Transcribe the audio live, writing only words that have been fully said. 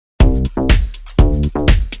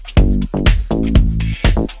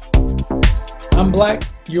I'm black,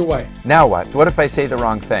 you're white. Now what? What if I say the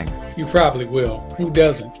wrong thing? You probably will. Who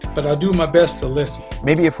doesn't? But I'll do my best to listen.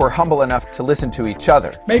 Maybe if we're humble enough to listen to each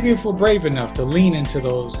other. Maybe if we're brave enough to lean into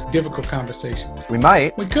those difficult conversations. We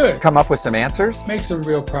might. We could. Come up with some answers. Make some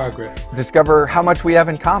real progress. Discover how much we have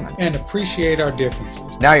in common. And appreciate our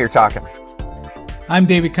differences. Now you're talking. I'm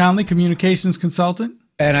David Conley, communications consultant.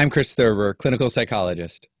 And I'm Chris Thurber, clinical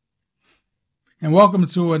psychologist. And welcome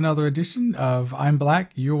to another edition of I'm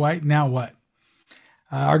Black, You're White, Now What?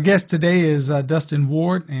 Our guest today is Dustin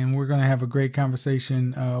Ward, and we're going to have a great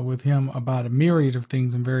conversation with him about a myriad of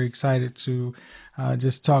things. I'm very excited to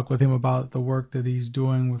just talk with him about the work that he's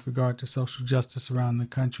doing with regard to social justice around the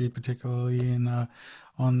country, particularly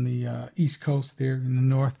on the East Coast there in the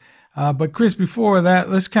North. But Chris, before that,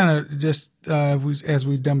 let's kind of just, as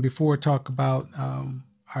we've done before, talk about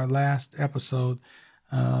our last episode.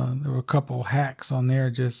 There were a couple hacks on there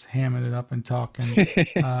just hamming it up and talking.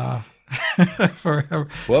 Forever.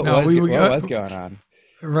 What was going on?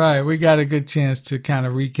 Right. We got a good chance to kind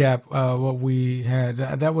of recap what we had.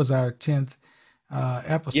 That was our 10th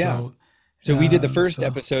episode. Yeah. So we did the first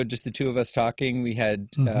episode, just the two of us talking. We had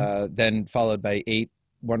then followed by 8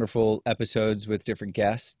 wonderful episodes with different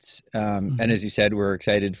guests. And as you said, we're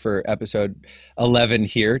excited for episode 11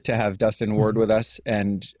 here to have Dustin Ward with us.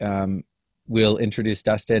 And we'll introduce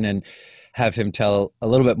Dustin and have him tell a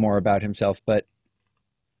little bit more about himself. But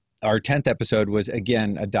our 10th episode was,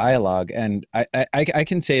 again, a dialogue. And I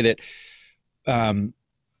can say that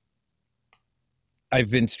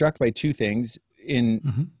I've been struck by 2 things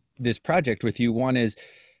in this project with you. One is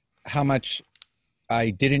how much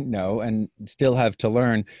I didn't know and still have to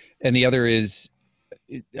learn. And the other is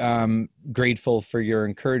grateful for your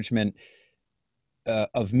encouragement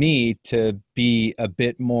of me to be a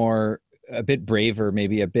bit braver,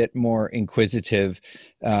 maybe a bit more inquisitive,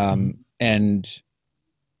 and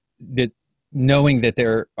that knowing that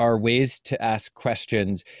there are ways to ask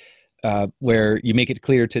questions where you make it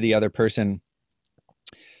clear to the other person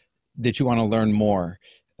that you want to learn more.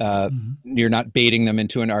 You're not baiting them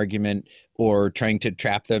into an argument or trying to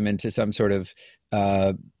trap them into some sort of,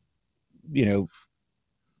 I don't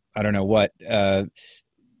know what, I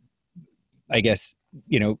guess,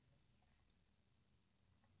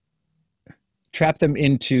 trap them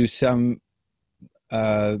into some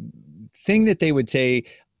thing that they would say,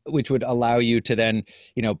 which would allow you to then,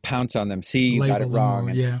 pounce on them. See, you got it wrong.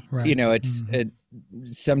 And, yeah, right. It's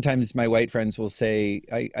sometimes my white friends will say,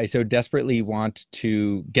 I so desperately want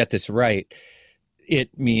to get this right. It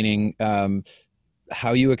meaning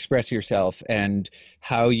how you express yourself and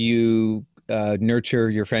how you nurture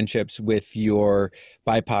your friendships with your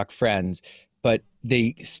BIPOC friends. But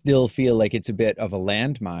they still feel like it's a bit of a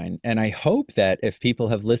landmine. And I hope that if people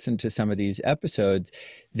have listened to some of these episodes,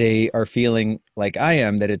 they are feeling like I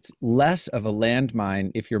am, that it's less of a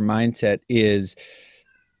landmine if your mindset is,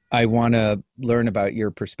 I want to learn about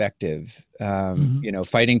your perspective,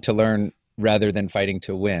 fighting to learn rather than fighting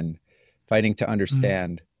to win, fighting to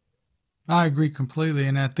understand. I agree completely.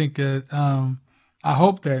 And I think that I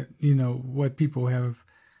hope that, what people have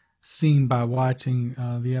seen by watching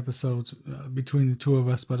the episodes between the two of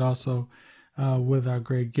us, but also with our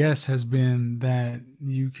great guests, has been that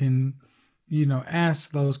you can,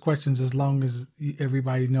 ask those questions as long as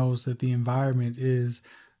everybody knows that the environment is,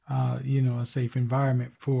 a safe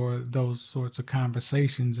environment for those sorts of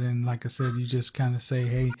conversations. And like I said, you just kind of say,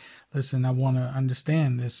 hey, listen, I want to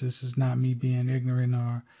understand this. This is not me being ignorant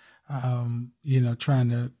or trying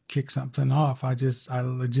to kick something off. I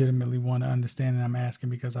legitimately want to understand, and I'm asking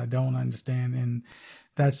because I don't understand. And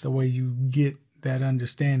that's the way you get that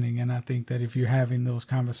understanding. And I think that if you're having those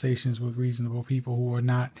conversations with reasonable people who are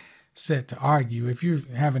not set to argue, if you're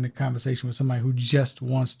having a conversation with somebody who just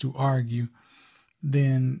wants to argue,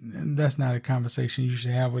 then that's not a conversation you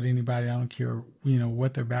should have with anybody. I don't care,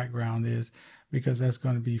 what their background is, because that's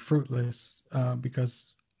going to be fruitless,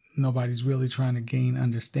 because nobody's really trying to gain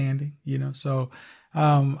understanding, So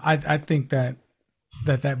I think that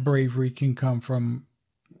bravery can come from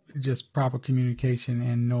just proper communication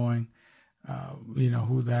and knowing,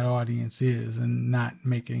 who that audience is, and not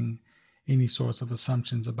making any sorts of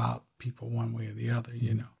assumptions about people one way or the other,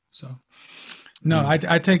 So no,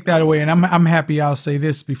 I take that away, and I'm happy. I'll say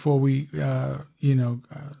this before we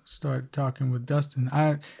start talking with Dustin.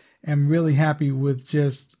 I am really happy with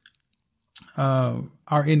just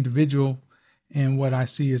our individual and what I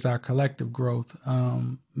see as our collective growth,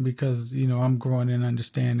 because I'm growing in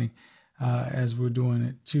understanding as we're doing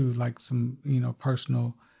it too, like some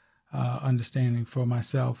personal understanding for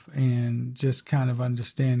myself, and just kind of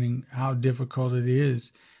understanding how difficult it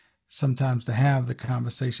is sometimes to have the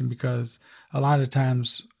conversation, because a lot of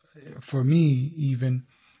times for me, even,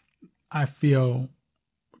 I feel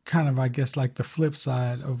kind of, I guess, like the flip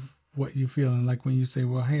side of what you're feeling. Like when you say,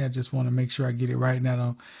 well, hey, I just want to make sure I get it right and I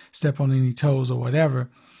don't step on any toes or whatever.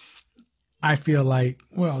 I feel like,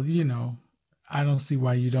 well, I don't see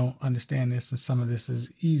why you don't understand this, and some of this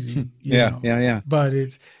is easy, Yeah, yeah, yeah. but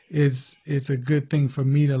it's a good thing for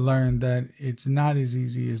me to learn that it's not as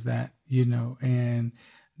easy as that, and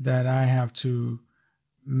that I have to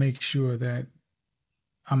make sure that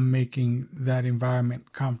I'm making that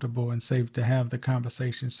environment comfortable and safe to have the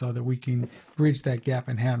conversation so that we can bridge that gap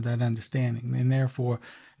and have that understanding. And therefore,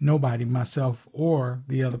 nobody, myself or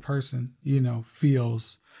the other person,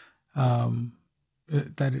 feels um,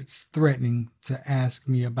 that it's threatening to ask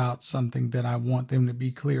me about something that I want them to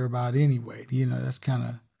be clear about anyway. That's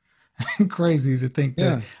kind of crazy to think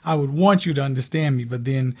that Yeah. I would want you to understand me, but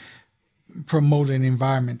then promote an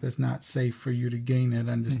environment that's not safe for you to gain that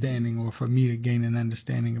understanding or for me to gain an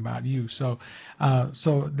understanding about you. So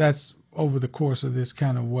that's over the course of this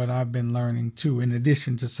kind of what I've been learning too, in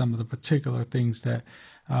addition to some of the particular things that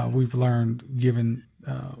we've learned given,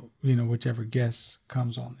 whichever guest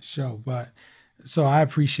comes on the show. But so I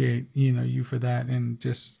appreciate, you for that. And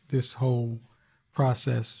just this whole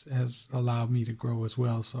process has allowed me to grow as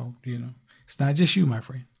well. So, it's not just you, my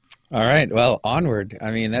friend. All right. Well, onward.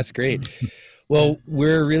 I mean, that's great. Well,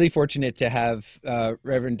 we're really fortunate to have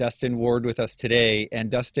Reverend Dustin Ward with us today, and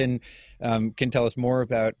Dustin can tell us more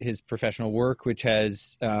about his professional work, which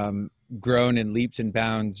has grown in leaps and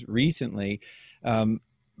bounds recently.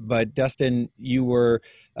 But Dustin, you were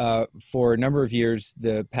for a number of years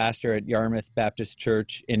the pastor at Yarmouth Baptist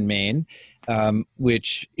Church in Maine,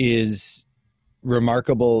 which is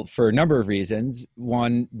remarkable for a number of reasons.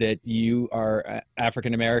 One, that you are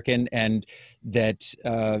African American, and that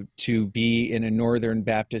to be in a Northern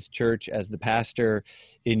Baptist church as the pastor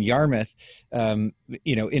in Yarmouth, in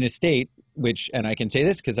a state which, and I can say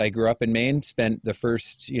this because I grew up in Maine, spent the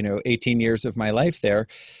first 18 years of my life there.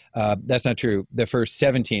 That's not true. The first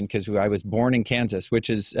 17, because I was born in Kansas, which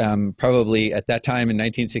is probably at that time in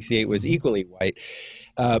 1968 was equally white.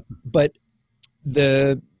 But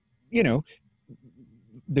the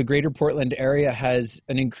greater Portland area has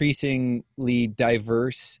an increasingly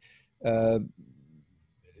diverse,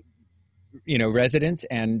 residents,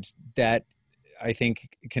 and that I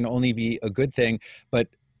think can only be a good thing. But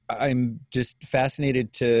I'm just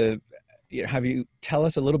fascinated to have you tell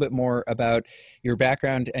us a little bit more about your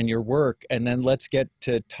background and your work, and then let's get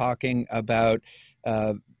to talking about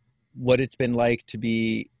what it's been like to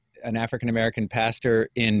be an African American pastor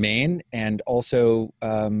in Maine, and also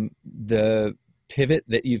the pivot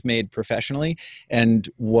that you've made professionally, and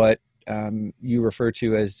what you refer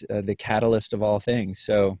to as the catalyst of all things.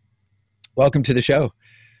 So welcome to the show.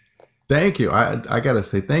 Thank you. I gotta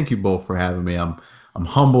say thank you both for having me. I'm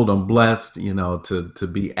humbled. I'm blessed, to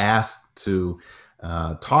be asked to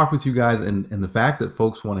talk with you guys, and the fact that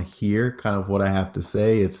folks want to hear kind of what I have to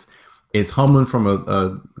say. It's humbling from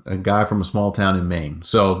a guy from a small town in Maine.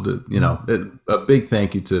 So a big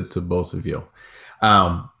thank you to both of you.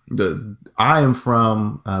 I am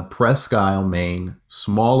from Presque Isle, Maine,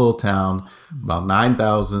 small little town, about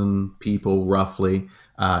 9,000 people roughly,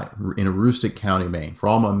 in Aroostook County, Maine. For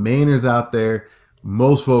all my Mainers out there,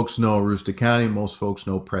 most folks know Aroostook County, most folks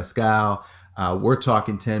know Presque Isle. We're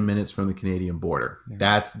talking 10 minutes from the Canadian border.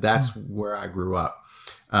 That's where I grew up.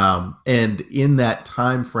 And in that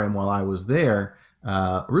time frame while I was there,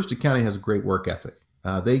 Aroostook County has a great work ethic.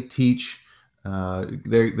 They teach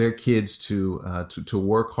their kids to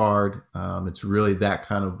work hard. It's really that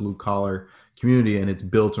kind of blue collar community, and it's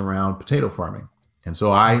built around potato farming. And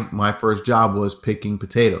so my first job was picking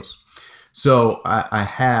potatoes. So I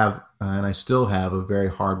have, and I still have, a very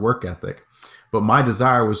hard work ethic. But my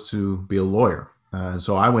desire was to be a lawyer.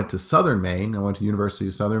 So I went to Southern Maine. I went to University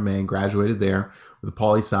of Southern Maine, graduated there with a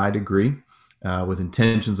poli-sci degree, with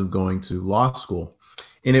intentions of going to law school.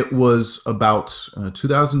 And it was about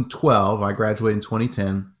 2012. I graduated in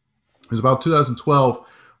 2010. It was about 2012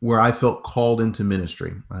 where I felt called into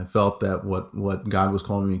ministry. I felt that what God was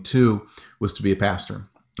calling me to was to be a pastor.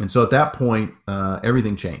 And so at that point,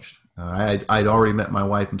 everything changed. I'd already met my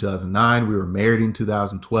wife in 2009. We were married in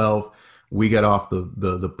 2012. We got off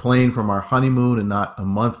the plane from our honeymoon, and not a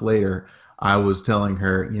month later, I was telling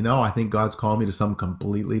her, I think God's calling me to something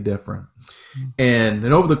completely different. And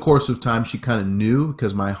then over the course of time, she kind of knew,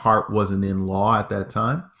 because my heart wasn't in law at that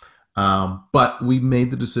time. But we made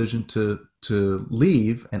the decision to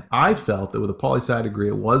leave, and I felt that with a poli-sci degree,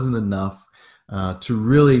 it wasn't enough to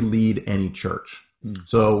really lead any church.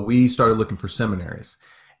 So we started looking for seminaries,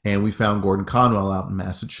 and we found Gordon Conwell out in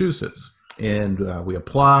Massachusetts, and we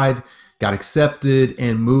applied, got accepted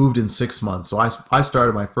and moved in 6 months. So I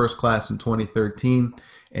started my first class in 2013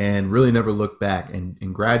 and really never looked back,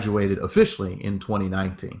 and graduated officially in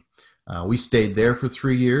 2019. We stayed there for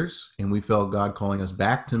 3 years, and we felt God calling us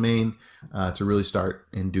back to Maine to really start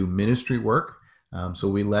and do ministry work. So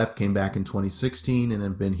we left, came back in 2016, and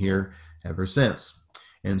have been here ever since.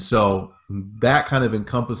 And so that kind of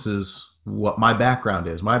encompasses what my background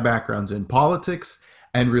is. My background's in politics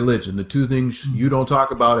and religion, the two things you don't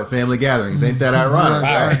talk about at family gatherings. Ain't that ironic?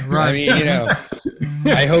 Right. I mean,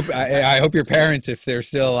 I hope your parents, if they're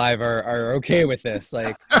still alive, are okay with this.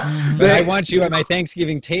 Like, but I want you at my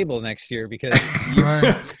Thanksgiving table next year, because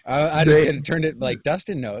I just gonna turn it like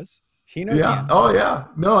Dustin knows. He knows. Yeah. Oh yeah.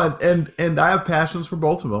 No, and I have passions for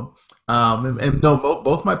both of them. And no,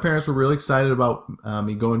 both my parents were really excited about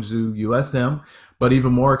me going to USM, but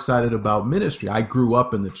even more excited about ministry. I grew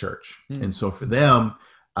up in the church, and so for them,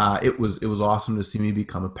 it was awesome to see me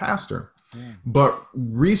become a pastor. But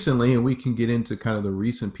recently, and we can get into kind of the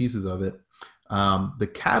recent pieces of it, the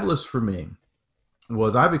catalyst for me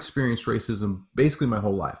was I've experienced racism basically my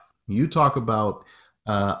whole life. You talk about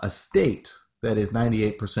a state that is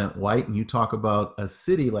 98% white, and you talk about a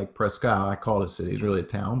city like Prescott. I call it a city, it's really a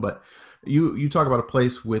town, but you talk about a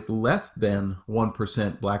place with less than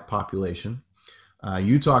 1% black population.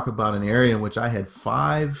 You talk about an area in which I had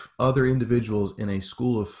 5 other individuals in a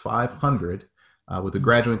school of 500 with a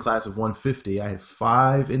graduating class of 150. I had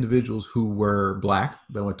 5 individuals who were black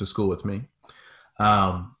that went to school with me.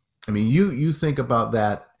 I mean, you think about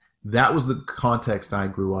that. That was the context I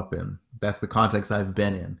grew up in. That's the context I've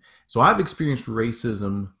been in. So I've experienced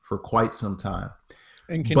racism for quite some time.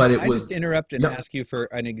 And can I just interrupt and ask you for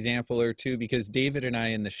an example or two? Because David and I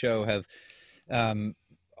in the show have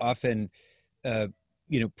often,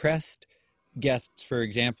 pressed guests for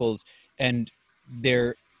examples, and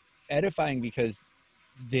they're edifying because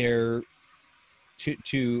they're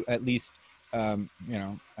to at least,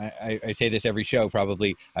 I say this every show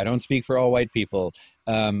probably. I don't speak for all white people.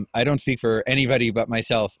 I don't speak for anybody but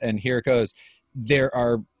myself. And here it goes. There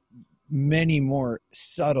are many more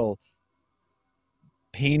subtle,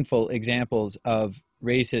 painful examples of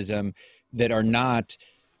racism that are not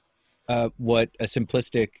what a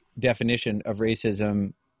simplistic definition of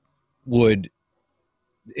racism would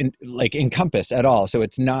encompass at all. So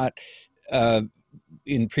it's not,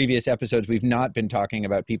 in previous episodes, we've not been talking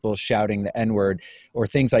about people shouting the N-word or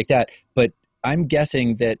things like that. But I'm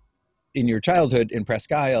guessing that in your childhood in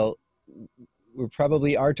Presque Isle, we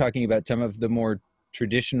probably are talking about some of the more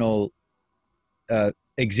traditional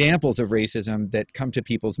examples of racism that come to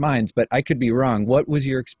people's minds, but I could be wrong. What was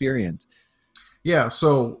your experience? Yeah,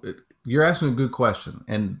 so you're asking a good question.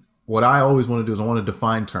 And what I always want to do is I want to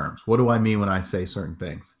define terms. What do I mean when I say certain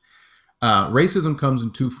things? Racism comes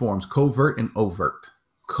in 2 forms, covert and overt.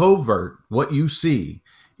 Covert, what you see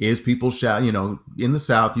is people shout, in the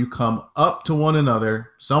South, you come up to one another,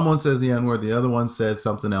 someone says the N-word, the other one says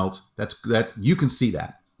something else. That you can see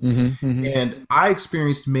that. And I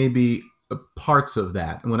experienced maybe parts of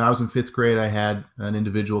that. When I was in 5th grade, I had an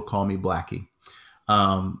individual call me Blackie.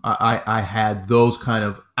 I had those kind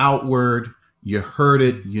of outward, you heard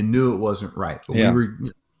it, you knew it wasn't right. But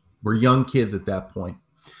we were young kids at that point.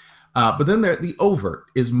 But then the overt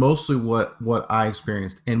is mostly what I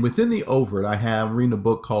experienced. And within the overt, I'm reading a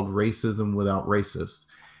book called Racism Without Racists.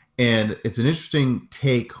 And it's an interesting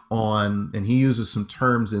take on, and he uses some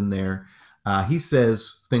terms in there. He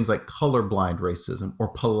says things like colorblind racism or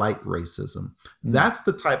polite racism. That's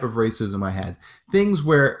the type of racism I had. Things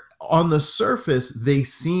where on the surface they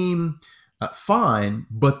seem fine,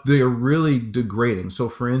 but they're really degrading. So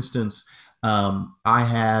for instance, I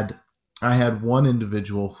had one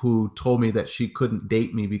individual who told me that she couldn't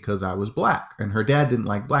date me because I was black, and her dad didn't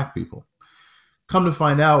like black people. Come to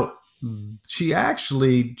find out, she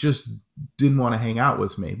actually just didn't want to hang out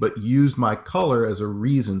with me, but used my color as a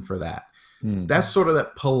reason for that. That's sort of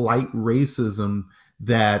that polite racism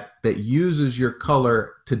that uses your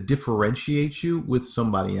color to differentiate you with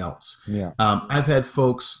somebody else. I've had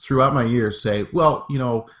folks throughout my years say, well,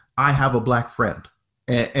 I have a black friend.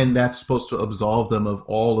 And that's supposed to absolve them of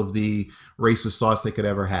all of the racist thoughts they could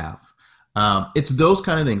ever have. It's those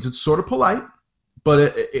kind of things. It's sort of polite,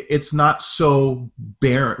 but it's not so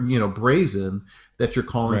brazen that you're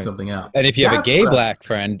calling something out. And if you have a gay black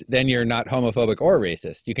friend, then you're not homophobic or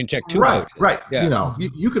racist. You can check 2 boxes. Right. Yeah.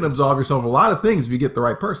 You can absolve yourself of a lot of things if you get the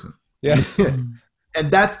right person. Yeah.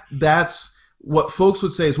 And that's what folks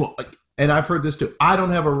would say is, well, and I've heard this too, I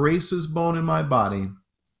don't have a racist bone in my body,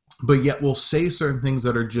 but yet we'll say certain things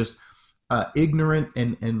that are just ignorant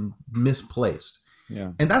and misplaced.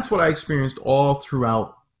 Yeah. And that's what I experienced all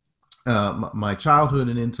throughout my childhood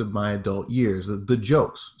and into my adult years. The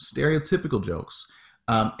jokes, stereotypical jokes,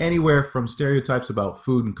 anywhere from stereotypes about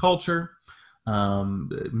food and culture,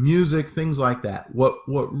 music, things like that. What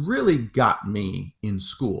really got me in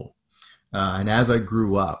school, and as I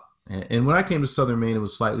grew up, and when I came to Southern Maine, it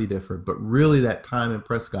was slightly different, but really that time in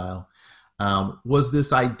Presque Isle was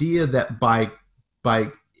this idea that by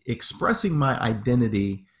expressing my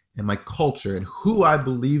identity and my culture and who I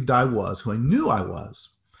believed I was, who I knew I was,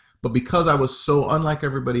 but because I was so unlike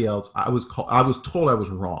everybody else, I was told I was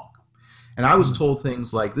wrong. And I was told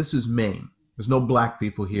things like, this is Maine. There's no black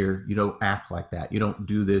people here. You don't act like that. You don't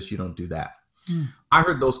do this. You don't do that. I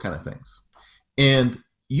heard those kind of things. And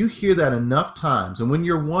you hear that enough times. And when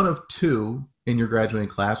you're one of two in your graduating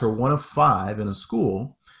class or one of five in a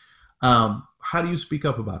school, how do you speak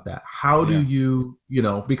up about that? How do you,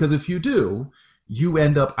 because if you do, you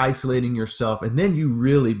end up isolating yourself and then you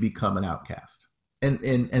really become an outcast.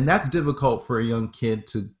 And that's difficult for a young kid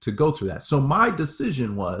to go through that. So my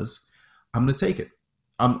decision was, I'm going to take it.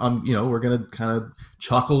 We're going to kind of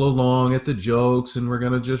chuckle along at the jokes and we're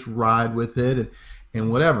going to just ride with it and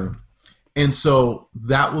whatever. And so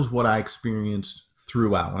that was what I experienced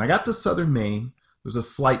throughout. When I got to Southern Maine, there was a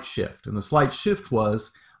slight shift. And the slight shift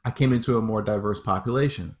was I came into a more diverse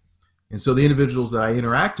population. And so the individuals that I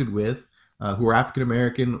interacted with who were African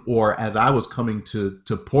American, or as I was coming to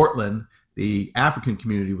Portland, the African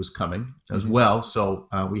community was coming as well. So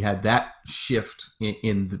we had that shift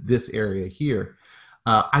in this area here.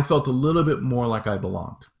 I felt a little bit more like I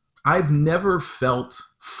belonged. I've never felt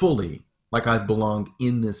fully like I've belonged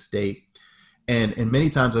in this state. And many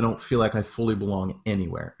times I don't feel like I fully belong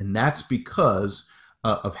anywhere. And that's because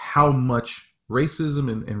of how much racism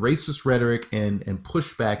and racist rhetoric and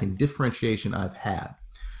pushback and differentiation I've had.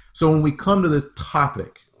 So when we come to this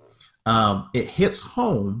topic, it hits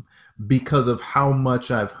home because of how much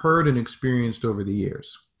I've heard and experienced over the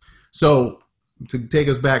years. So to take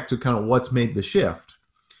us back to kind of what's made the shift,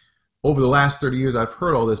 over the last 30 years, I've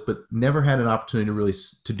heard all this, but never had an opportunity to really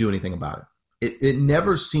to do anything about it. It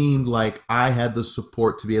never seemed like I had the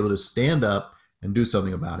support to be able to stand up and do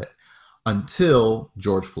something about it until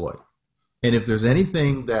George Floyd. And if there's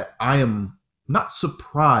anything that I am not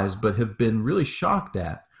surprised, but have been really shocked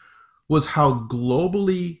at, was how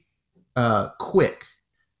globally quick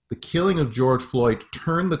the killing of George Floyd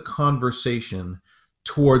turned the conversation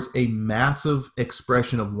towards a massive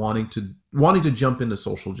expression of wanting to jump into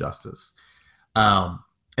social justice.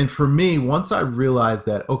 And for me, once I realized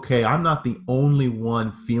that, okay, I'm not the only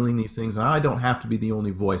one feeling these things, and I don't have to be the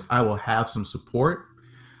only voice, I will have some support,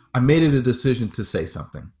 I made it a decision to say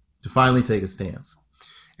something, to finally take a stance.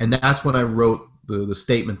 And that's when I wrote the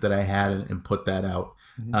statement that I had and put that out.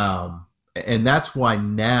 And that's why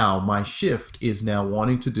now my shift is now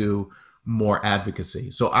wanting to do more advocacy.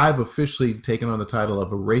 So I've officially taken on the title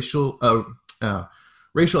of a racial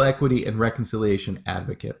equity and reconciliation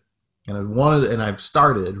advocate. And I've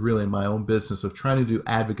started really in my own business of trying to do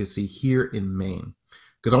advocacy here in Maine,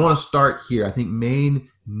 because I want to start here. I think Maine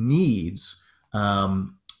needs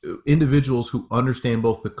individuals who understand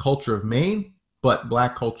both the culture of Maine, but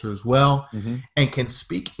Black culture as well, and can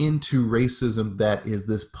speak into racism that is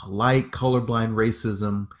this polite, colorblind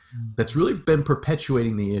racism that's really been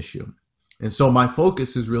perpetuating the issue. And so my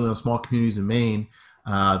focus is really on small communities in Maine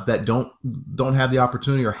that don't have the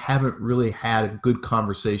opportunity or haven't really had a good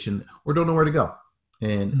conversation or don't know where to go.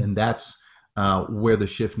 And that's where the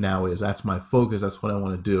shift now is. That's my focus. That's what I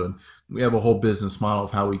want to do. And we have a whole business model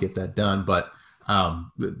of how we get that done. But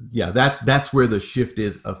that's where the shift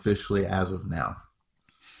is officially as of now.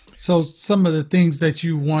 So some of the things that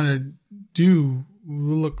you want to do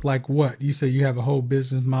look like what? You say you have a whole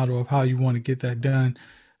business model of how you want to get that done.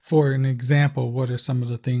 For an example, what are some of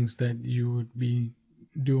the things that you would be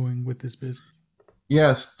doing with this business?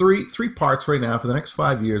 Yes, three parts right now. For the next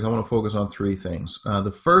 5 years, I want to focus on three things.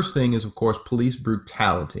 The first thing is, of course, police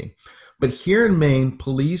brutality. But here in Maine,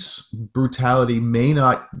 police brutality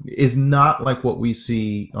is not like what we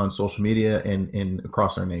see on social media and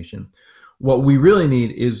across our nation. What we really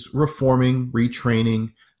need is reforming,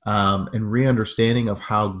 retraining, and re-understanding of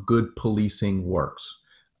how good policing works.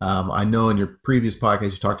 I know in your previous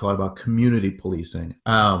podcast you talked a lot about community policing.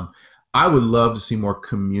 I would love to see more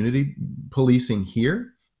community policing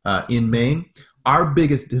here in Maine. Our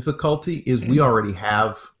biggest difficulty is we already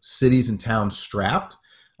have cities and towns strapped.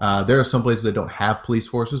 There are some places that don't have police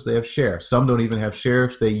forces. They have sheriffs. Some don't even have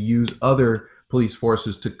sheriffs. They use other police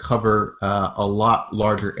forces to cover a lot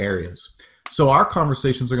larger areas. So our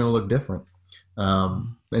conversations are going to look different.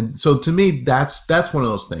 And so to me, that's one of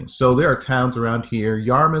those things. So there are towns around here,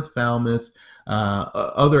 Yarmouth, Falmouth,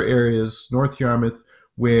 other areas, North Yarmouth,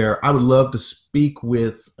 where I would love to speak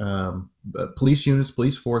with police units,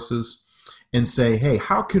 police forces, and say, hey,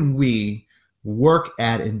 how can we work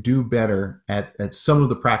at and do better at some of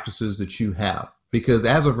the practices that you have? Because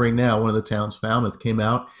as of right now, one of the towns, Falmouth, came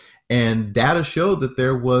out and data showed that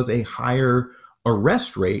there was a higher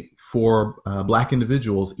arrest rate for black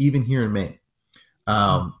individuals, even here in Maine.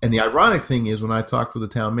 And the ironic thing is, when I talked with the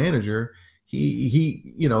town manager,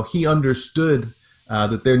 he understood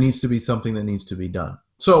that there needs to be something that needs to be done.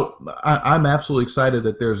 So I'm absolutely excited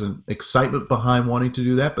that there's an excitement behind wanting to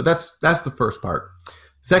do that. But that's the first part.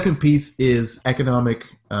 Second piece is economic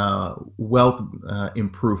wealth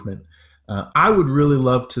improvement. I would really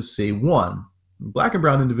love to see, one, black and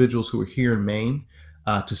brown individuals who are here in Maine,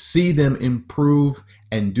 to see them improve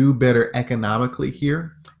and do better economically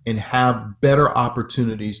here and have better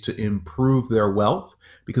opportunities to improve their wealth.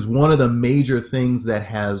 Because one of the major things that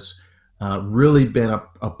has really been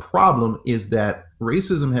a problem is that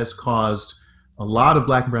racism has caused a lot of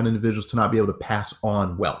black and brown individuals to not be able to pass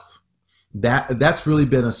on wealth. That's really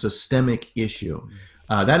been a systemic issue.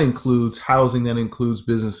 That includes housing, that includes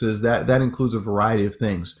businesses, that includes a variety of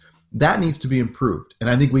things. That needs to be improved, and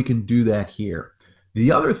I think we can do that here.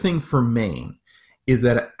 The other thing for Maine is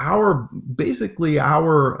that our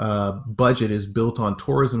budget is built on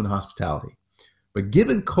tourism and hospitality. But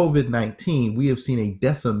given COVID-19, we have seen a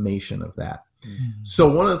decimation of that. Mm-hmm. So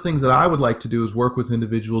one of the things that I would like to do is work with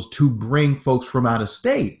individuals to bring folks from out of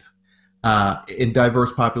state in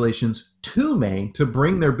diverse populations to Maine, to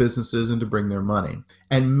bring their businesses and to bring their money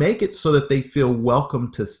and make it so that they feel welcome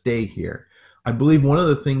to stay here. I believe one of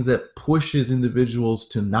the things that pushes individuals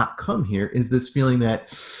to not come here is this feeling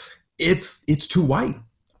that it's too white.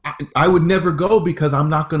 I would never go because I'm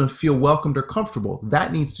not going to feel welcomed or comfortable.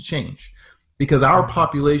 That needs to change, because our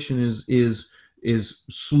population is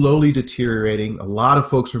slowly deteriorating. A lot of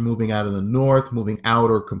folks are moving out of the north, moving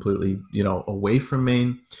out or completely, away from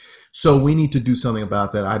Maine. So we need to do something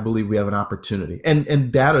about that. I believe we have an opportunity.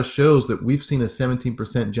 And data shows that we've seen a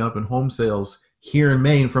 17% jump in home sales here in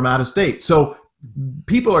Maine from out of state. So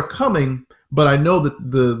people are coming, but I know that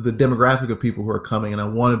the demographic of people who are coming, and I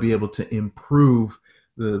want to be able to improve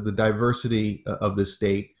the diversity of the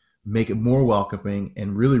state, make it more welcoming,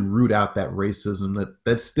 and really root out that racism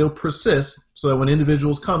that still persists, so that when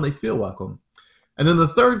individuals come, they feel welcome. And then the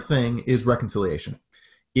third thing is reconciliation.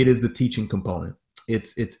 It is the teaching component.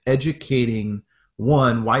 It's educating,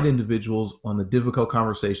 one, white individuals on the difficult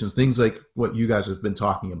conversations, things like what you guys have been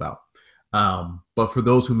talking about. But for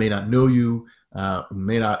those who may not know you, who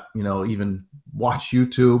may not, even watch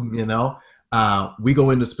YouTube, we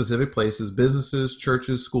go into specific places, businesses,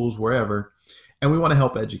 churches, schools, wherever, and we want to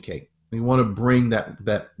help educate. We want to bring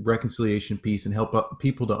that reconciliation piece and help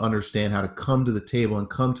people to understand how to come to the table and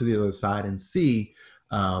come to the other side and see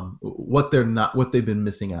what they've been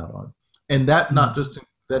missing out on. And that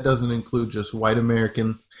that doesn't include just white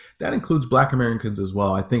Americans. That includes black Americans as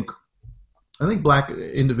well. I think black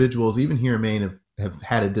individuals, even here in Maine, have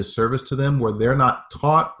had a disservice to them, where they're not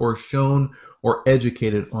taught or shown or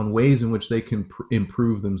educated on ways in which they can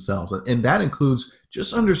improve themselves. And that includes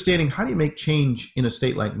just understanding, how do you make change in a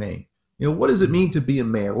state like Maine? What does it mean to be a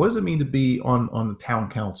mayor? What does it mean to be on the town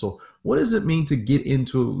council? What does it mean to get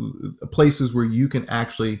into places where you can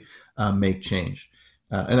actually make change?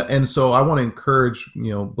 And so I want to encourage,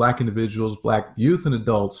 black individuals, black youth and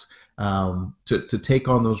adults to take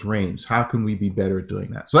on those reins. How can we be better at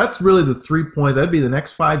doing that? So that's really the 3 points. That'd be the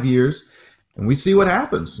next 5 years, and we see what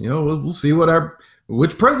happens. We'll see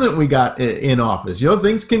which president we got in office.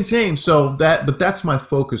 Things can change. But that's my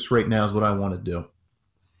focus right now, is what I want to do.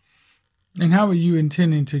 And how are you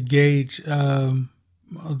intending to gauge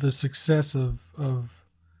the success of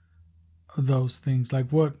those things? Like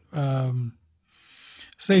what,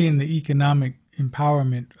 say in the economic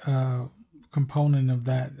empowerment component of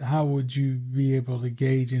that, how would you be able to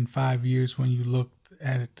gauge in 5 years when you look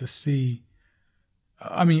at it to see?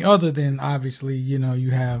 I mean, other than obviously,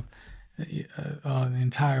 you have an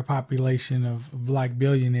entire population of black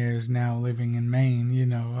billionaires now living in Maine,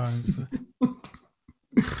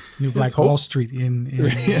 New Black Wall Street in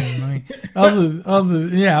Maine.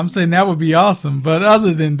 I'm saying that would be awesome. But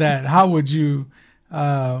other than that, how would you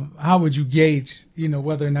gauge,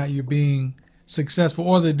 whether or not you're being successful,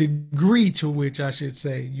 or the degree to which, I should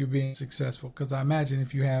say, you're being successful? Because I imagine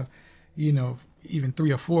if you have, even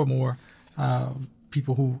 3 or 4 more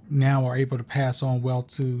people who now are able to pass on wealth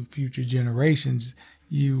to future generations,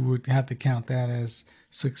 you would have to count that as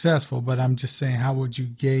successful. But I'm just saying, how would you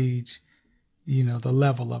gauge, the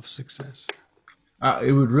level of success?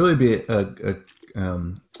 It would really be a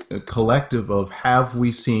collective of, have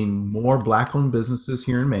we seen more black-owned businesses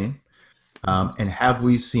here in Maine? And have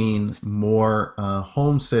we seen more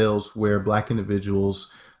home sales where Black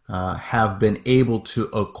individuals have been able to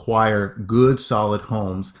acquire good, solid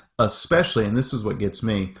homes, especially, and this is what gets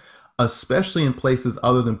me, especially in places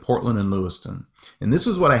other than Portland and Lewiston. And this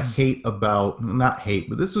is what I hate about, not hate,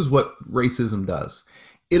 but this is what racism does.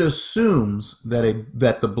 It assumes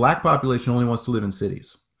that the Black population only wants to live in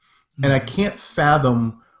cities. And I can't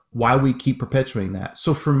fathom why we keep perpetuating that.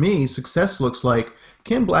 So for me, success looks like,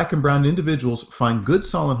 can Black and brown individuals find good,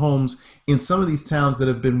 solid homes in some of these towns that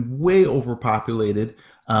have been way overpopulated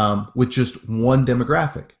with just one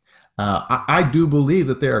demographic? I do believe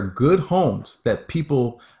that there are good homes that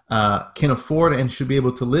people can afford and should be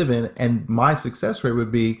able to live in. And my success rate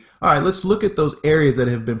would be, all right, let's look at those areas that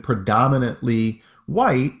have been predominantly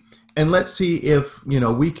white, and let's see if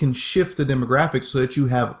we can shift the demographics so that you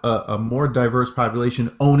have a more diverse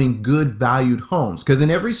population owning good, valued homes. Because in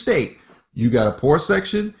every state, you got a poor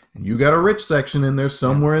section and you got a rich section, and there's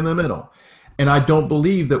somewhere in the middle. And I don't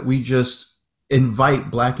believe that we just invite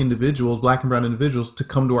Black individuals, Black and brown individuals, to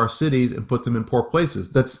come to our cities and put them in poor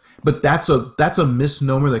places. That's a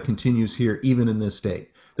misnomer that continues here, even in this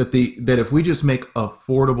state. That if we just make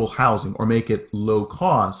affordable housing or make it low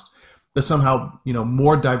cost, that somehow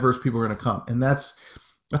more diverse people are going to come, and that's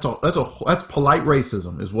polite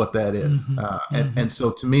racism is what that is. And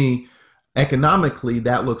so to me, economically,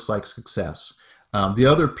 that looks like success. The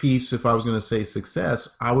other piece, if I was going to say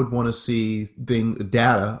success, I would want to see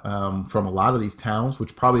data from a lot of these towns,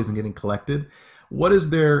 which probably isn't getting collected. What is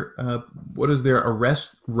their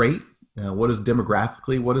arrest rate? What is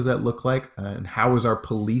demographically? What does that look like? And how is our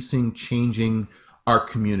policing changing our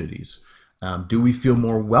communities? Do we feel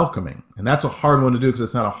more welcoming? And that's a hard one to do because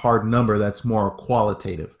it's not a hard number. That's more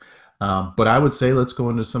qualitative. But I would say let's go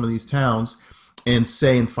into some of these towns and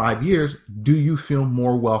say in 5 years, do you feel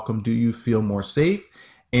more welcome? Do you feel more safe?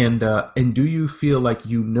 And do you feel like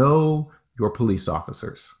your police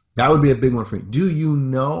officers? That would be a big one for me. Do you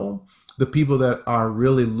know the people that are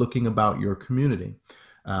really looking about your community?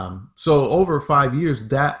 So over 5 years,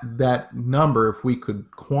 that number, if we could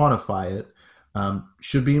quantify it,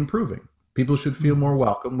 should be improving. People should feel more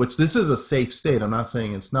welcome, which this is a safe state. I'm not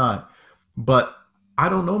saying it's not, but I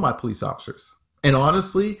don't know my police officers. And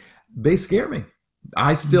honestly, they scare me.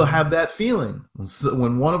 I still have that feeling.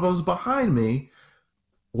 When one of them's behind me,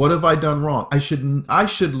 what have I done wrong?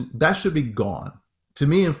 That should be gone. To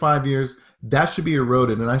me, in 5 years, that should be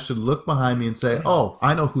eroded, and I should look behind me and say, oh,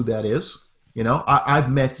 I know who that is.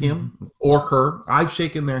 I've met him or her. I've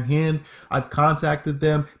shaken their hand. I've contacted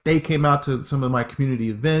them. They came out to some of my community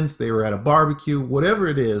events. They were at a barbecue, whatever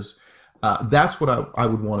it is. That's what I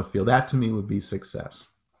would want to feel. That to me would be success.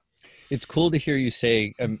 It's cool to hear you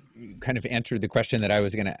say, kind of answer the question that I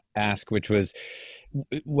was going to ask, which was,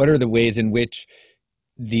 what are the ways in which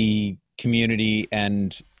the community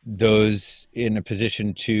and those in a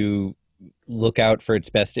position to look out for its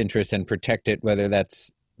best interests and protect it, whether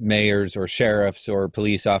that's mayors or sheriffs or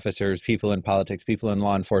police officers, people in politics, people in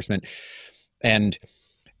law enforcement. And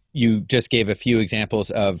you just gave a few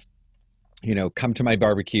examples of, come to my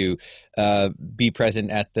barbecue, be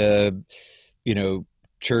present at the,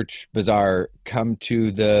 church bazaar, come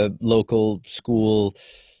to the local school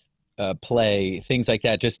play, things like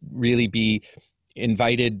that. Just really be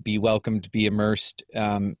invited, be welcomed, be immersed.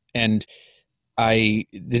 And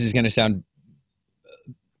this is going to sound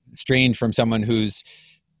strange from someone who's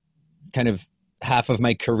kind of half of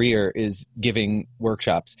my career is giving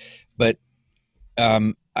workshops, but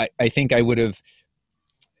I think I would have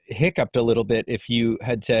hiccuped a little bit if you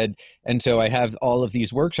had said, and so I have all of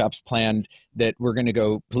these workshops planned that we're going to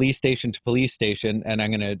go police station to police station, and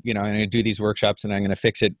I'm going to do these workshops and I'm going to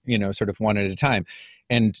fix it, sort of one at a time.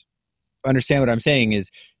 And understand what I'm saying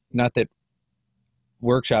is not that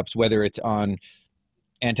workshops, whether it's on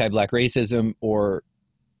anti-Black racism or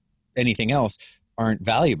anything else, aren't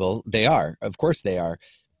valuable. They are, of course they are,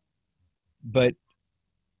 but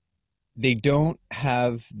they don't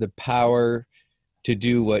have the power to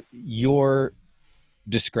do what you're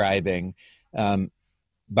describing.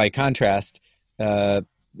 By contrast,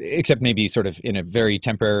 except maybe sort of in a very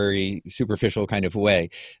temporary, superficial kind of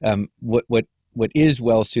way, what is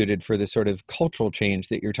well suited for the sort of cultural change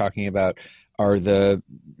that you're talking about are the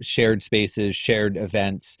shared spaces, shared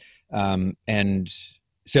events, and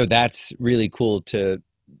so that's really cool to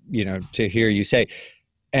hear you say.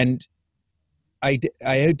 And I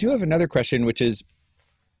do have another question, which is,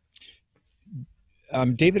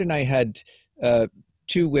 David and I had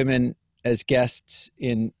two women as guests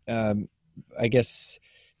in, I guess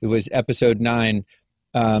it was episode 9,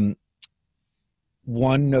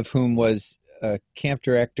 one of whom was a camp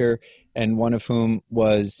director and one of whom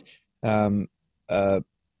was um, uh,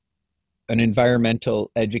 an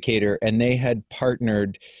environmental educator, and they had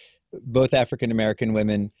partnered, both African American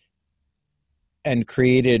women, and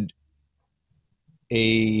created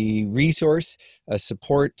a resource, a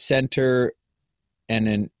support center, and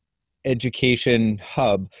an education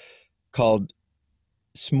hub called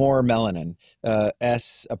S'more Melanin,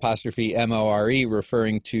 S''MORE,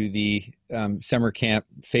 referring to the summer camp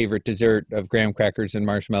favorite dessert of graham crackers and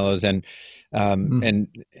marshmallows and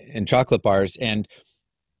chocolate bars. And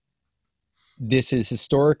this is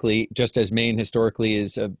historically, just as Maine historically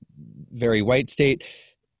is a very white state,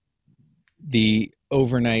 the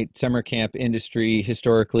overnight summer camp industry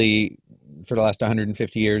historically for the last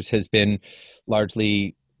 150 years has been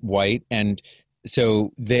largely white. And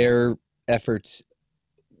so their efforts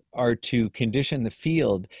are to condition the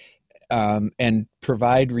field and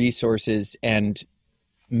provide resources and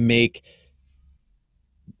make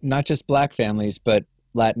not just Black families, but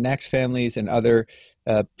Latinx families and other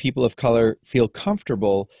people of color feel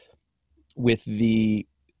comfortable with the,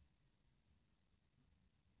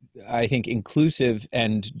 I think, inclusive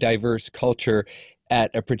and diverse culture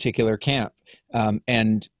at a particular camp.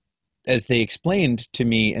 And as they explained to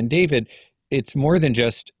me and David, it's more than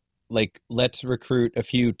just like, let's recruit a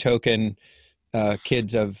few token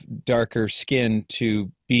kids of darker skin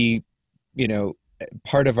to be,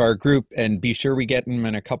 part of our group, and be sure we get them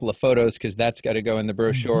in a couple of photos because that's got to go in the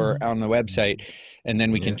brochure on the website, and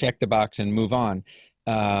then we can check the box and move on.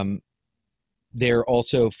 They're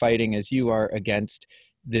also fighting, as you are, against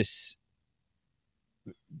this,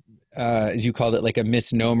 as you called it, like a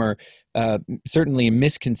misnomer, certainly a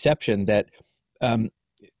misconception that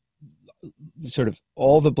sort of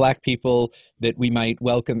all the Black people that we might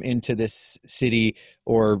welcome into this city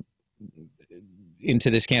or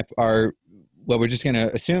into this camp are, well, we're just going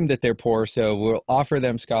to assume that they're poor, so we'll offer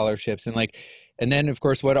them scholarships. And then, of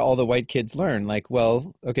course, what do all the white kids learn? Like,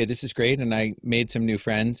 well, okay, this is great, and I made some new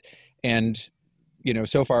friends, and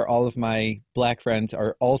so far all of my Black friends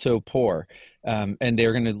are also poor, and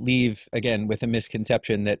they're going to leave again with a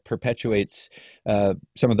misconception that perpetuates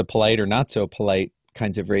some of the polite or not so polite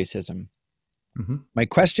kinds of racism. My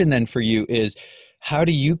question then for you is, how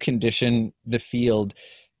do you condition the field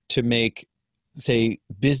to make, say,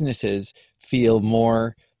 businesses feel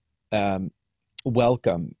more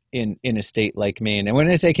welcome in a state like Maine? And when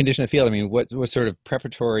I say condition the field, I mean, what sort of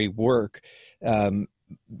preparatory work do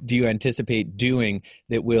you anticipate doing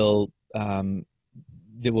that will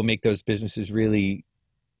make those businesses really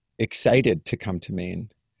excited to come to Maine?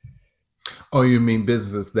 Oh, you mean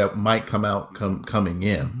businesses that might coming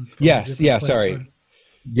in? Yes. Yeah. Sorry.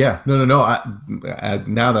 Yeah. No.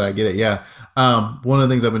 Now that I get it, yeah. One of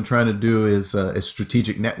the things I've been trying to do is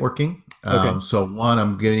strategic networking. Okay. So one,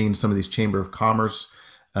 I'm getting some of these Chamber of Commerce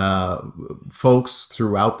folks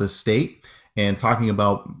throughout the state and talking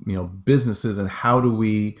about businesses and how do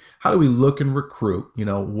we look and recruit.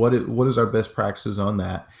 What is our best practices on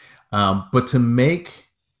that? But to make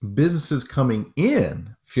businesses coming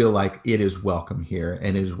in feel like it is welcome here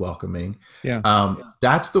and it is welcoming.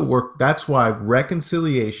 That's the work. That's why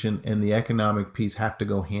reconciliation and the economic piece have to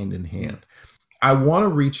go hand in hand. I want to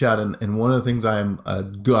reach out, and one of the things I'm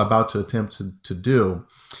about to attempt to do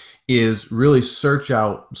is really search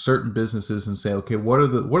out certain businesses and say, okay, what are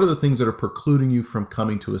the things that are precluding you from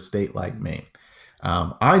coming to a state like Maine?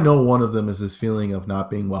 I know one of them is this feeling of not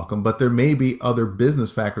being welcome, but there may be other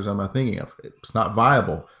business factors I'm not thinking of. It's not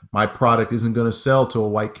viable. My product isn't going to sell to a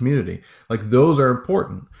white community. Like, those are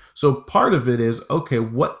important. So part of it is, okay,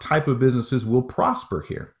 what type of businesses will prosper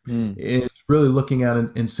here? It's really looking at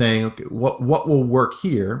it and saying, okay, what will work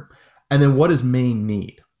here? And then what does Maine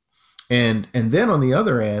need? And then on the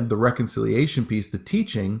other end, the reconciliation piece, the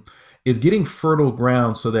teaching, is getting fertile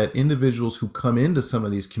ground so that individuals who come into some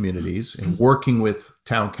of these communities and working with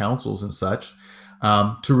town councils and such,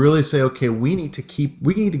 to really say, okay, we need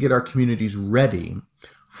to get our communities ready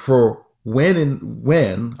for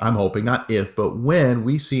when, I'm hoping, not if, but when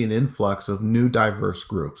we see an influx of new diverse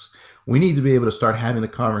groups. We need to be able to start having the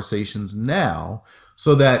conversations now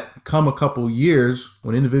so that come a couple years,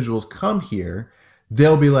 when individuals come here,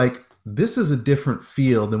 they'll be like, this is a different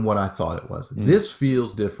feel than what I thought it was. This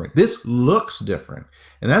feels different. This looks different.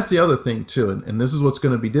 And that's the other thing too. And this is what's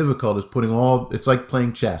going to be difficult, is it's like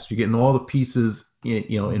playing chess. You're getting all the pieces,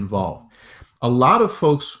 involved. A lot of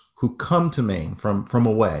folks who come to Maine from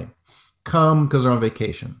away come because they're on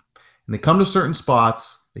vacation, and they come to certain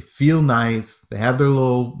spots. They feel nice. They have their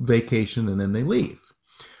little vacation, and then they leave.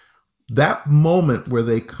 That moment where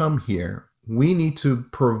they come here, we need to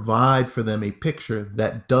provide for them a picture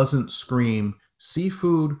that doesn't scream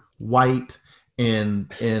seafood, white,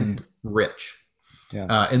 and rich.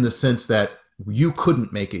 Yeah. in the sense that you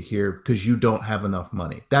couldn't make it here because you don't have enough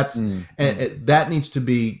money. That needs to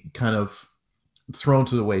be kind of thrown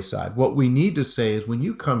to the wayside. What we need to say is when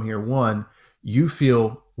you come here, one, you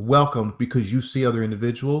feel welcomed because you see other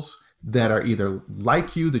individuals that are either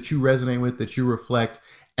like you, that you resonate with, that you reflect,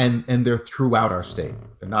 and they're throughout our state.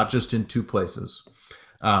 They're not just in two places.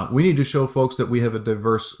 We need to show folks that we have a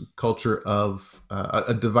diverse culture of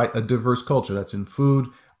a diverse culture that's in food,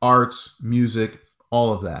 arts, music,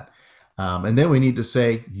 all of that. And then we need to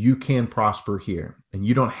say you can prosper here, and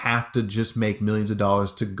you don't have to just make millions of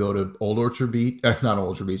dollars to go to Old Orchard Beach, not Old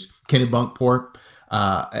Orchard Beach, Kennebunkport,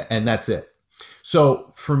 and that's it.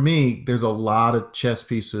 So for me, there's a lot of chess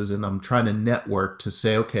pieces, and I'm trying to network to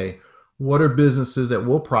say, okay, what are businesses that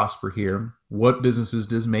will prosper here? What businesses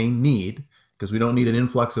does Maine need? Because we don't need an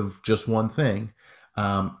influx of just one thing.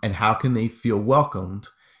 And how can they feel welcomed?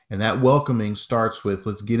 And that welcoming starts with,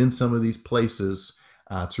 let's get in some of these places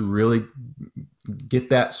to really get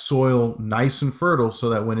that soil nice and fertile so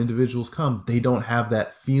that when individuals come, they don't have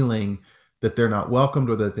that feeling that they're not welcomed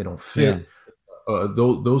or that they don't fit,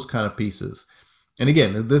 those kind of pieces. And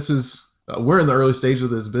again, this is, we're in the early stage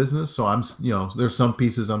of this business, so I'm, there's some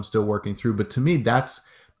pieces I'm still working through, but to me, that's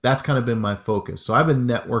kind of been my focus. So I've been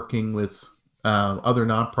networking with other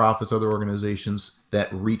nonprofits, other organizations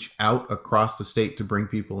that reach out across the state to bring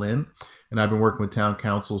people in. And I've been working with town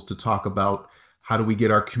councils to talk about how do we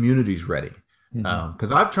get our communities ready?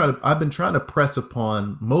 Because I've been trying to press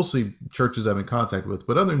upon mostly churches I'm in contact with,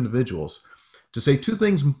 but other individuals to say two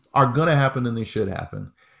things are going to happen and they should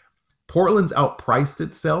happen. Portland's outpriced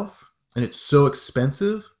itself and it's so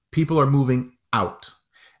expensive. People are moving out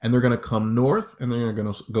and they're going to come north and they're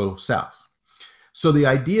going to go south. So the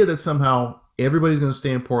idea that somehow everybody's going to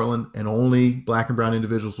stay in Portland and only Black and brown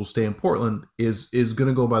individuals will stay in Portland is going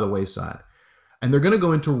to go by the wayside. And they're going to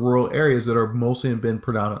go into rural areas that are mostly been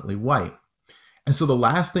predominantly white. And so the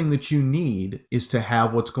last thing that you need is to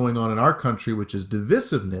have what's going on in our country, which is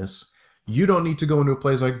divisiveness. You don't need to go into a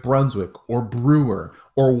place like Brunswick or Brewer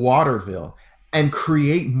or Waterville and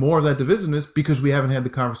create more of that divisiveness because we haven't had the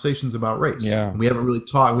conversations about race. Yeah. We haven't really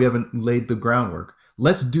talked. We haven't laid the groundwork.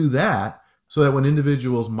 Let's do that so that when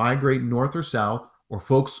individuals migrate north or south or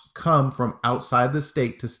folks come from outside the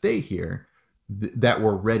state to stay here, that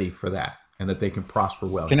we're ready for that and that they can prosper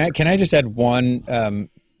well. Can I just add one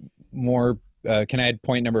more? Can I add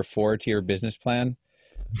point number 4 to your business plan?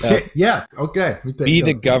 Yes. Okay. Be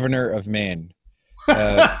the governor of Maine.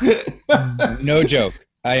 No joke.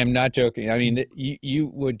 I am not joking. I mean, you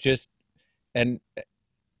would just, and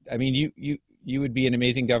I mean, you would be an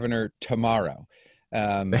amazing governor tomorrow.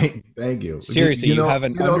 Thank you. Seriously, you have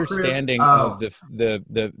an understanding Chris, of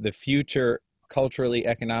the future culturally,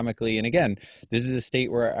 economically, and again, this is a state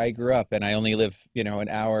where I grew up, and I only live, an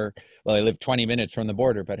hour. Well, I live 20 minutes from the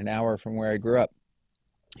border, but an hour from where I grew up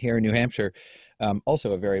here in New Hampshire,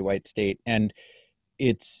 also a very white state. And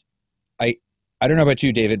it's, I don't know about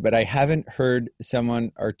you, David, but I haven't heard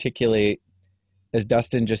someone articulate, as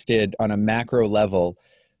Dustin just did, on a macro level,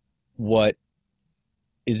 what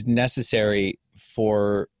is necessary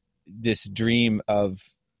for this dream of,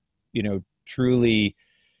 truly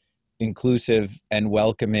inclusive and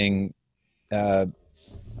welcoming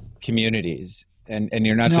communities. And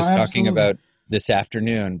you're not just talking about this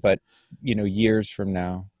afternoon, but, years from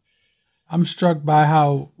now. I'm struck by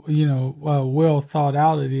how, well thought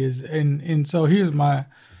out it is. And so here's my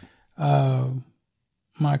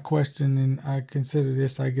my question, and I consider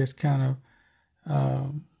this, I guess, kind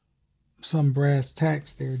of some brass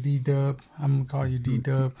tacks there, D-Dub. I'm going to call you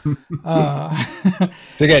D-Dub.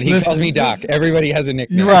 Again, he calls me Doc. Everybody has a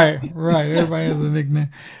nickname. Right. Everybody has a nickname.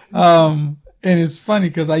 And it's funny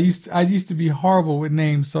because I used to be horrible with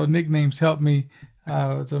names, so nicknames help me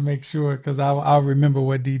to make sure, because I'll remember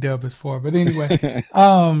what D-Dub is for. But anyway,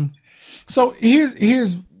 so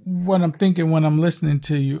here's what I'm thinking when I'm listening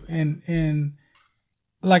to you, and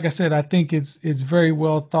like I said, I think it's very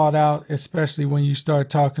well thought out, especially when you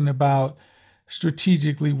start talking about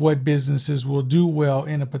strategically what businesses will do well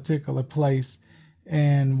in a particular place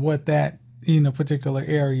and what that particular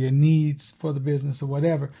area needs for the business or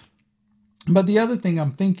whatever. But the other thing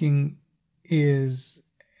I'm thinking is,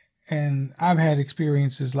 and I've had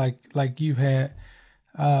experiences like you've had,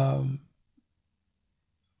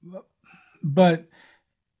 but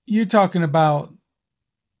you're talking about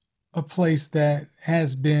a place that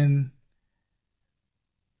has been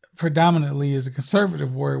predominantly, is a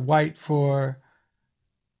conservative word, white for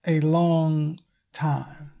a long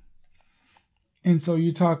time. And so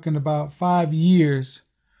you're talking about 5 years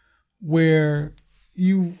where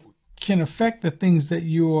you can affect the things that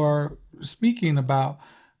you are speaking about,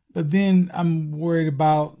 But then I'm worried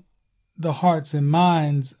about the hearts and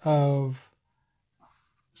minds of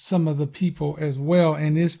some of the people as well.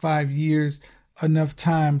 And is 5 years enough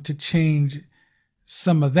time to change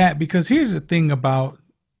some of that? Because here's the thing about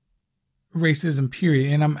racism,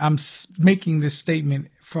 period. And I'm making this statement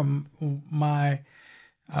from my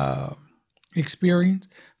uh, experience,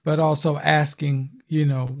 but also asking,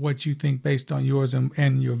 what you think based on yours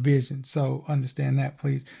and your vision. So understand that,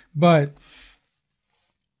 please. But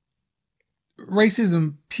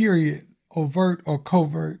racism, period, overt or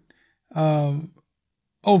covert, um,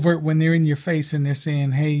 overt when they're in your face and they're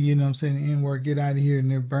saying, hey, what I'm saying, the N-word, get out of here, and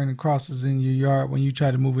they're burning crosses in your yard when you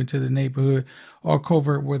try to move into the neighborhood, or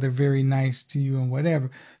covert where they're very nice to you and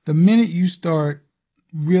whatever. The minute you start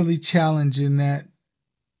really challenging that,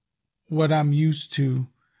 what I'm used to,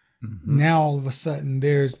 now all of a sudden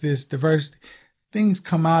there's this diversity. Things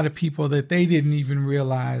come out of people that they didn't even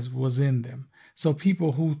realize was in them. So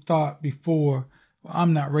people who thought before, well,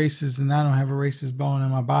 I'm not racist and I don't have a racist bone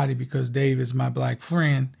in my body because Dave is my black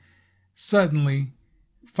friend, suddenly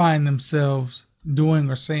find themselves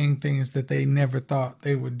doing or saying things that they never thought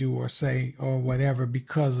they would do or say or whatever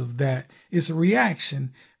because of that. It's a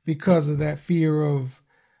reaction because of that fear of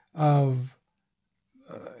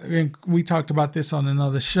and we talked about this on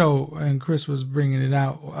another show, and Chris was bringing it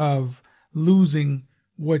out, of losing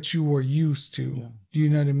what you were used to. Yeah. You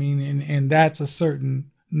know what I mean? And that's a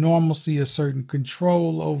certain normalcy, a certain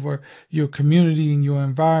control over your community and your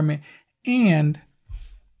environment, and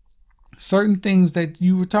certain things that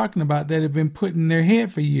you were talking about that have been put in their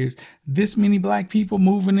head for years. This many black people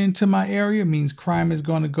moving into my area means crime is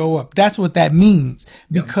going to go up. That's what that means,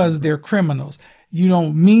 because they're criminals. You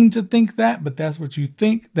don't mean to think that, but that's what you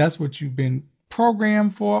think. That's what you've been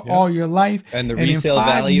programmed for all your life. And the resale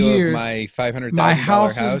value of my $500,000 my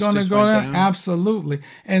house is going to go down. Absolutely.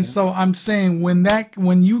 And so I'm saying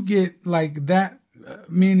when you get like that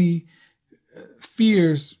many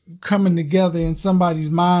fears coming together in somebody's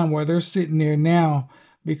mind where they're sitting there now,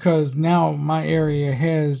 because now my area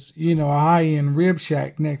has, a high-end rib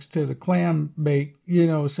shack next to the clam bake,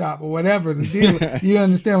 shop or whatever the deal. You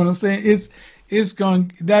understand what I'm saying? It's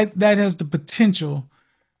going that has the potential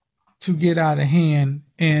to get out of hand,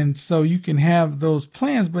 and so you can have those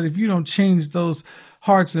plans, but if you don't change those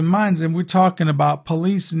hearts and minds, and we're talking about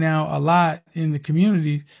police now a lot in the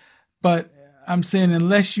community, but I'm saying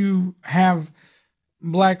unless you have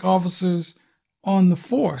black officers on the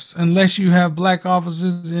force, unless you have black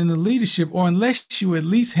officers in the leadership, or unless you at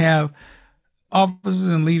least have officers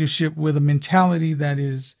in leadership with a mentality that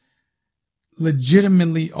is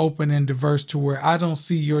legitimately open and diverse, to where I don't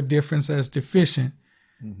see your difference as deficient.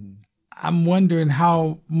 Mm-hmm. I'm wondering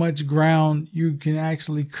how much ground you can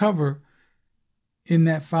actually cover in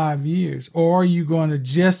that 5 years, or are you going to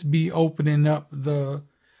just be opening up the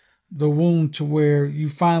wound to where you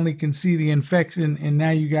finally can see the infection and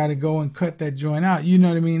now you got to go and cut that joint out? You know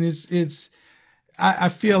what I mean? I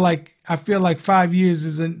feel like 5 years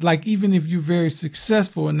isn't like, even if you're very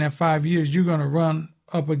successful in that 5 years, you're going to run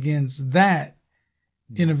up against that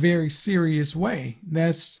in a very serious way.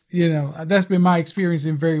 That's been my experience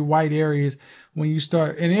in very white areas. When you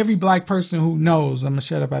start, and every black person who knows, I'm gonna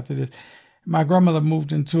shut up after this. My grandmother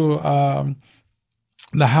moved into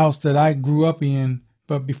the house that I grew up in,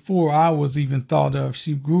 but before I was even thought of,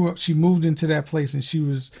 she moved into that place, and she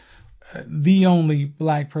was the only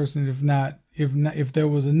black person, if there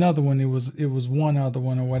was another one, it was one other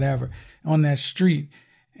one or whatever on that street.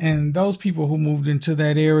 And those people who moved into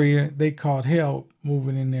that area, they caught hell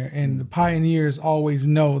moving in there. And the pioneers always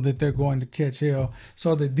know that they're going to catch hell,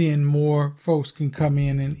 so that then more folks can come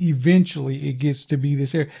in, and eventually it gets to be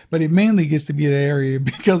this area. But it mainly gets to be that area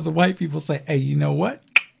because the white people say, hey, you know what?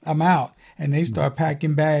 I'm out. And they start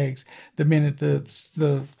packing bags the minute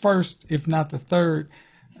the first, if not the third,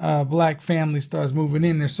 black family starts moving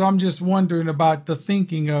in there. So I'm just wondering about the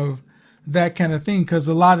thinking of that kind of thing, because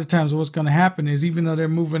a lot of times what's going to happen is, even though they're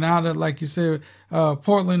moving out of, like you said,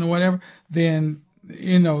 Portland or whatever, then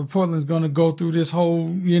Portland's going to go through this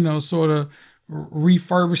whole sort of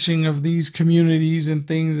refurbishing of these communities and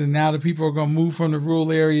things, and now the people are going to move from the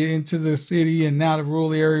rural area into the city, and now the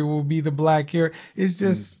rural area will be the black area. It's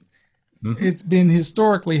just it's been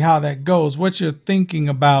historically how that goes. What's your thinking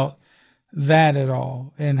about that at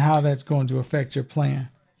all, and how that's going to affect your plan?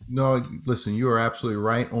 No, listen, you are absolutely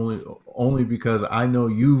right. Only because I know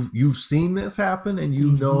you've seen this happen, and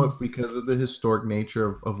you know it because of the historic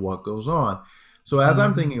nature of what goes on. So as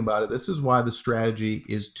I'm thinking about it, this is why the strategy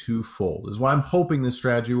is twofold. This is why I'm hoping this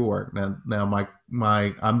strategy will work. Now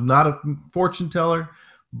I'm not a fortune teller,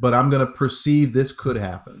 but I'm going to perceive this could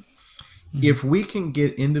happen. If we can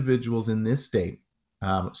get individuals in this state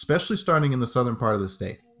especially starting in the southern part of the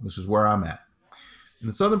state, which is where I'm at. In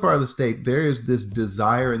the southern part of the state, there is this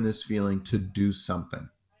desire and this feeling to do something.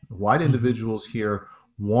 White individuals here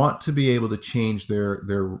want to be able to change their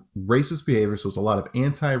racist behavior. So it's a lot of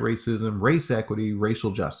anti-racism, race equity,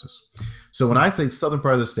 racial justice. So when I say southern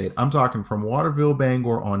part of the state, I'm talking from Waterville,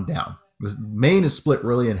 Bangor on down. Maine is split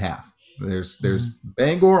really in half. There's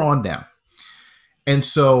Bangor on down. And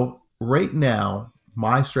so right now,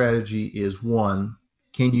 my strategy is, one,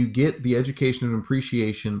 can you get the education and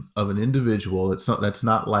appreciation of an individual that's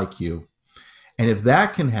not like you? And if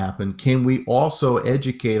that can happen, can we also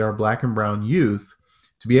educate our Black and brown youth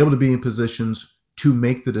to be able to be in positions to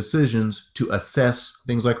make the decisions to assess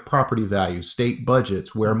things like property value, state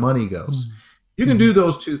budgets, where money goes? You can do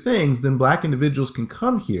those two things, then Black individuals can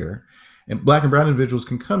come here, and Black and brown individuals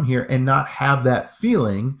can come here and not have that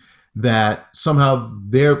feeling that somehow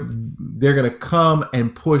they're going to come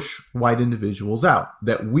and push white individuals out.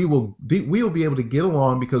 That we will be able to get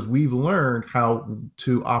along because we've learned how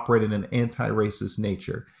to operate in an anti-racist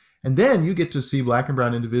nature. And then you get to see Black and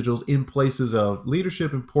brown individuals in places of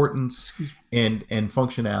leadership, importance, and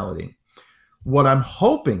functionality. What I'm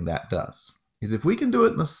hoping that does is, if we can do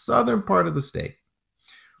it in the southern part of the state,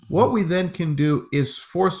 what we then can do is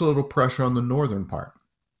force a little pressure on the northern part.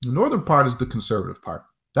 The northern part is the conservative part.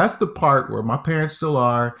 That's the part where my parents still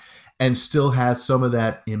are and still has some of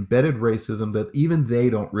that embedded racism that even they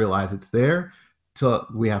don't realize it's there till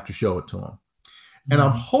we have to show it to them. And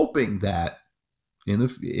I'm hoping that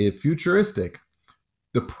if futuristic,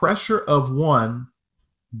 the pressure of, one,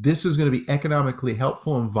 this is going to be economically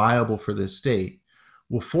helpful and viable for this state,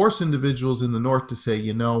 will force individuals in the north to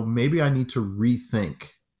say, maybe I need to rethink.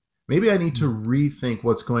 Maybe I need to rethink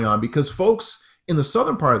what's going on, because folks in the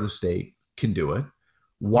southern part of the state can do it.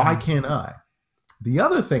 Why can't I? The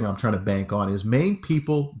other thing I'm trying to bank on is Maine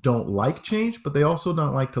people don't like change, but they also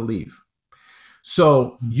don't like to leave.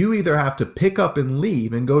 So you either have to pick up and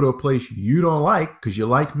leave and go to a place you don't like because you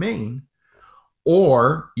like Maine,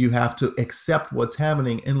 or you have to accept what's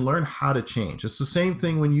happening and learn how to change. It's the same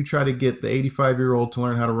thing when you try to get the 85-year-old to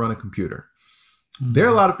learn how to run a computer. There are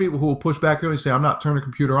a lot of people who will push back and say, I'm not turning a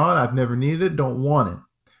computer on. I've never needed it. Don't want it.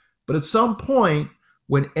 But at some point,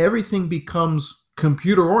 when everything becomes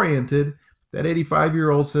computer oriented, that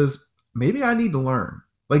 85-year-old says, maybe I need to learn.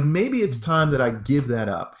 Like, maybe it's time that I give that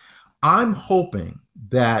up. I'm hoping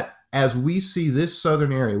that as we see this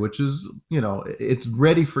southern area, which is, it's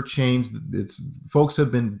ready for change, folks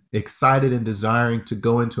have been excited and desiring to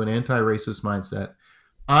go into an anti-racist mindset.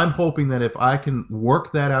 I'm hoping that if I can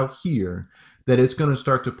work that out here, that it's going to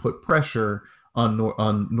start to put pressure on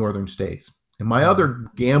northern states. And my other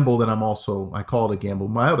gamble that I call it a gamble,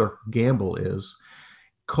 my other gamble is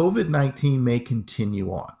COVID-19 may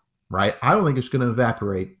continue on, right? I don't think it's going to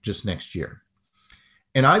evaporate just next year.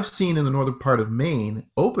 And I've seen in the northern part of Maine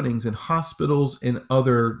openings in hospitals and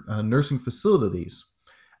other nursing facilities,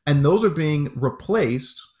 and those are being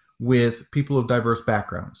replaced with people of diverse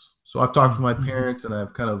backgrounds. So I've talked to my parents, and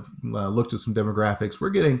I've kind of looked at some demographics. We're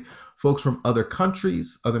getting folks from other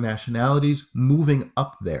countries, other nationalities moving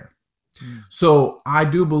up there. So I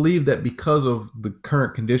do believe that because of the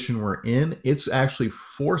current condition we're in, it's actually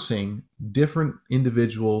forcing different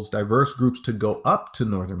individuals, diverse groups, to go up to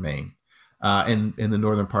northern Maine and in the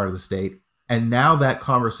northern part of the state. And now that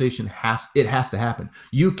conversation has to happen.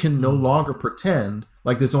 You can no longer pretend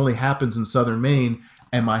like this only happens in southern Maine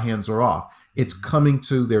and my hands are off. It's coming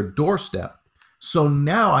to their doorstep. So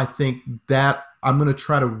now I think that I'm going to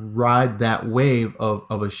try to ride that wave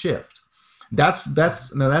of a shift. That's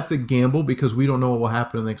a gamble because we don't know what will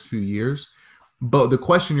happen in the next few years. But the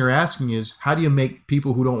question you're asking is, how do you make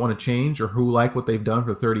people who don't want to change or who like what they've done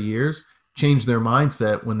for 30 years change their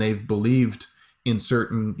mindset when they've believed in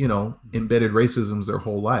certain, embedded racisms their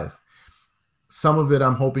whole life? Some of it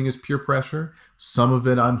I'm hoping is peer pressure. Some of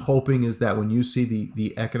it I'm hoping is that when you see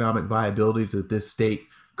the economic viability that this state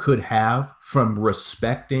could have from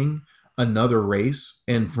respecting another race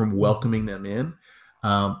and from welcoming them in,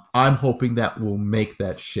 I'm hoping that will make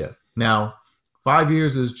that shift. Now, 5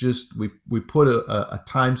 years is just, we put a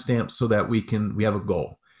timestamp so that we have a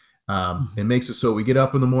goal. It makes it so we get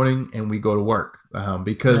up in the morning and we go to work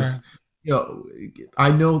because I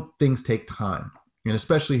know things take time, and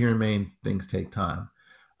especially here in Maine, things take time.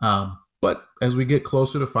 But as we get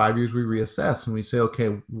closer to 5 years, we reassess and we say,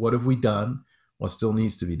 okay, what have we done? What still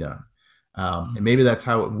needs to be done? And maybe that's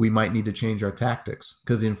how we might need to change our tactics,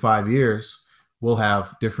 because in 5 years, we'll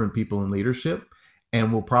have different people in leadership,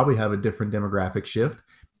 and we'll probably have a different demographic shift,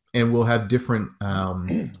 and we'll have different,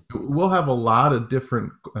 we'll have a lot of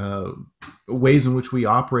different ways in which we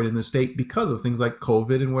operate in the state because of things like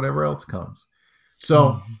COVID and whatever else comes.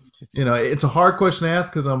 So, Mhm. it's a hard question to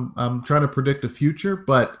ask because I'm trying to predict the future,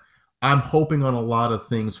 but I'm hoping on a lot of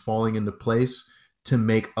things falling into place to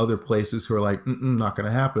make other places who are like, not going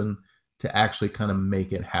to happen, to actually kind of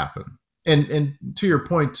make it happen. And to your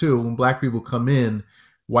point too, when black people come in,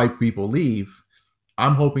 white people leave.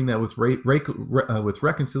 I'm hoping that with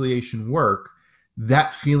reconciliation work,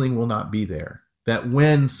 that feeling will not be there. That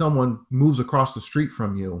when someone moves across the street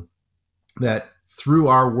from you, that through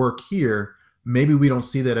our work here, maybe we don't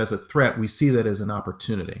see that as a threat, we see that as an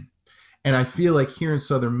opportunity. And I feel like here in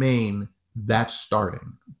Southern Maine, that's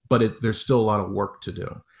starting, but there's still a lot of work to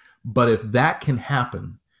do. But if that can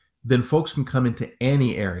happen, then folks can come into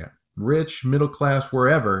any area, rich, middle class,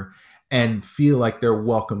 wherever, and feel like they're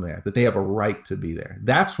welcome there, that they have a right to be there.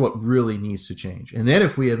 That's what really needs to change. And then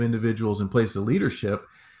if we have individuals in places of leadership,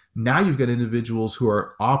 now you've got individuals who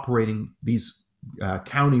are operating these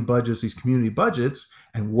county budgets, these community budgets,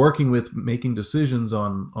 and working with making decisions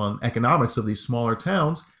on economics of these smaller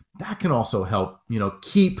towns. That can also help,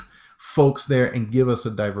 keep folks there and give us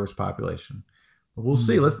a diverse population. But we'll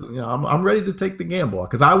see. Mhm. I'm ready to take the gamble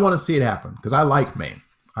because I want to see it happen because I like Maine.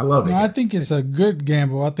 I love it No, I here. think it's a good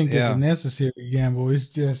gamble. I think it's a Yeah. necessary gamble. It's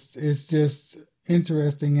just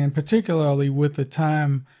interesting, and particularly with the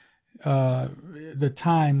times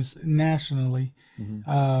nationally, Mhm.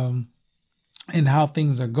 um, and how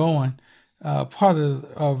things are going. Part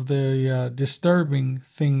of the disturbing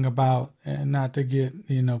thing about, and not to get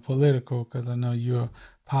political, because I know you're a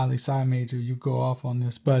poli sci major, you go off on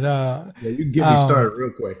this, but Yeah, you can get me um, started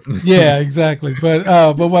real quick. yeah, exactly. But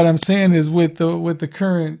what I'm saying is with the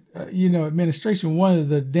current administration, one of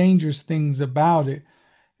the dangerous things about it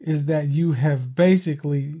is that you have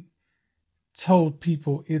basically told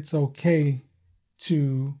people it's okay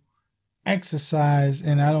to exercise,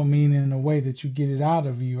 and I don't mean in a way that you get it out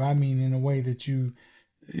of you. I mean in a way that you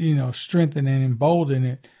strengthen and embolden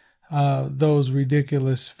it, those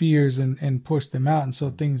ridiculous fears, and push them out. And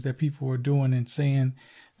so things that people were doing and saying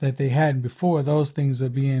that they hadn't before, those things are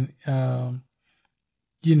being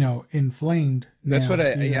inflamed That's what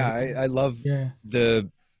now. I love Yeah. the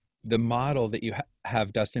model that you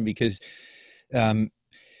have, Dustin, because um,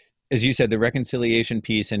 as you said, the reconciliation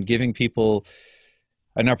piece and giving people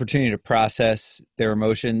an opportunity to process their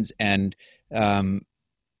emotions and um,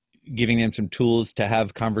 giving them some tools to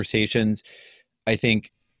have conversations, I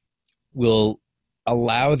think will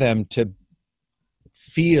allow them to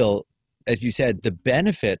feel, as you said, the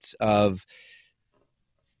benefits of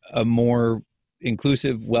a more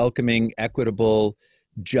inclusive, welcoming, equitable,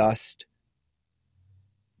 just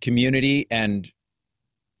community and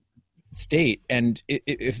state. And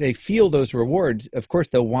if they feel those rewards, of course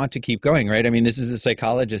they'll want to keep going, right? I mean, this is the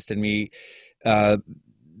psychologist in me uh,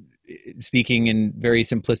 speaking in very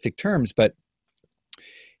simplistic terms, but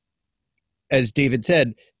as David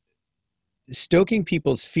said, stoking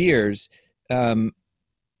people's fears um,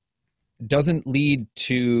 doesn't lead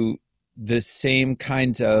to the same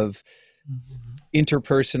kinds of Mhm.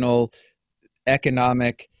 interpersonal,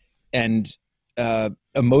 economic, and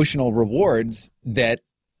emotional rewards that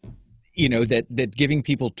that giving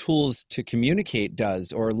people tools to communicate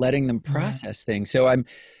does, or letting them Right. process things. So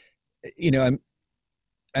you know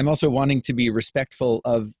I'm also wanting to be respectful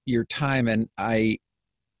of your time, and I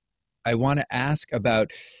want to ask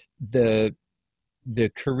about the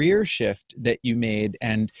career shift that you made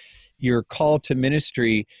and your call to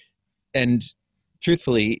ministry. And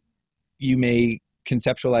truthfully, you may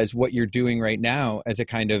conceptualize what you're doing right now as a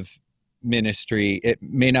kind of ministry. It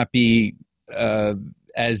may not be uh,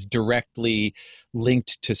 as directly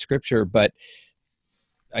linked to scripture, but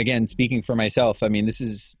again, speaking for myself, I mean, this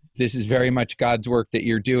is very much God's work that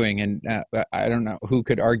you're doing, and I don't know who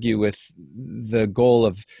could argue with the goal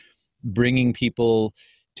of bringing people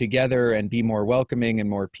together and be more welcoming and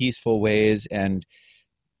more peaceful ways. And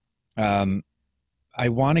um, I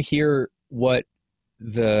want to hear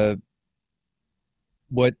the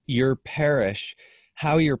what your parish,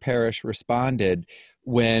 how your parish responded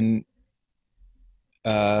when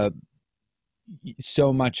uh,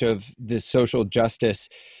 so much of the social justice.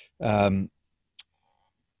 Um,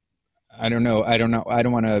 I don't know. I don't know. I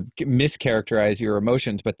don't want to mischaracterize your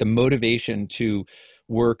emotions, but the motivation to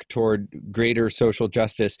work toward greater social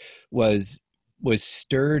justice was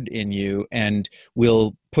stirred in you. And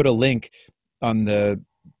we'll put a link on the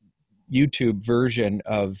YouTube version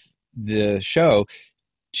of the show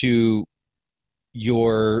to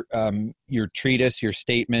your treatise, your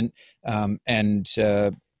statement, and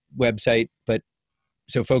website, but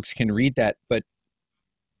so folks can read that. But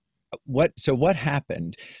what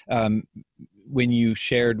happened um, when you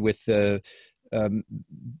shared with the um,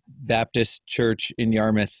 Baptist Church in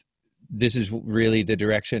Yarmouth this is really the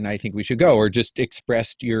direction I think we should go, or just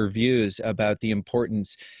expressed your views about the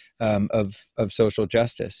importance of social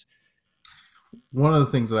justice. One of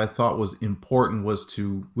the things that I thought was important was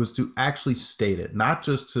to actually state it, not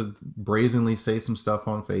just to brazenly say some stuff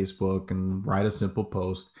on Facebook and write a simple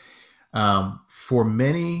post. For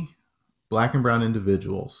many Black and brown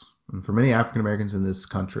individuals, and for many African Americans in this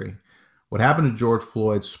country, what happened to George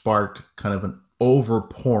Floyd sparked kind of an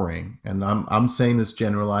overpouring. And I'm saying this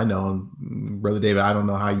general. I know, and Brother David, I don't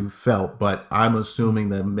know how you felt, but I'm assuming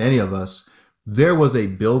that many of us, there was a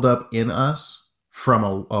buildup in us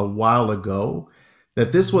from a while ago,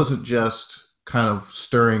 that this wasn't just kind of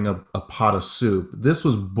stirring a pot of soup. This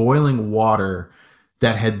was boiling water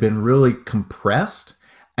that had been really compressed,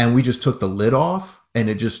 and we just took the lid off and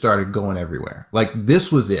it just started going everywhere. Like,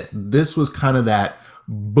 this was it. This was kind of that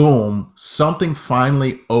boom, something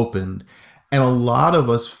finally opened. And a lot of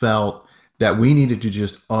us felt that we needed to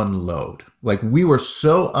just unload. Like, we were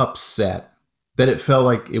so upset that it felt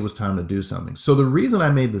like it was time to do something. So the reason I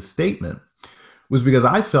made the statement was because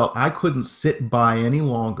I felt I couldn't sit by any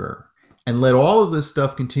longer and let all of this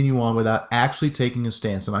stuff continue on without actually taking a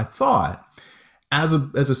stance. And I thought, as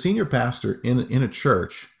a senior pastor in a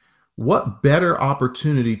church, what better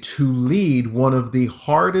opportunity to lead one of the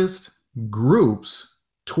hardest groups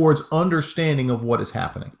towards understanding of what is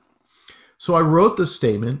happening. So I wrote the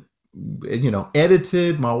statement,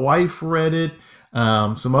 edited, my wife read it,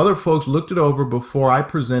 some other folks looked it over before I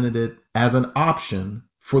presented it as an option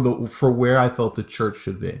for where I felt the church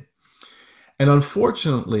should be. And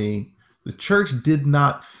unfortunately, the church did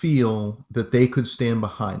not feel that they could stand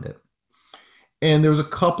behind it. And there was a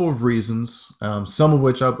couple of reasons, some of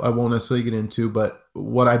which I won't necessarily get into, but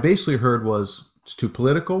what I basically heard was, it's too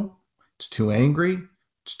political, it's too angry,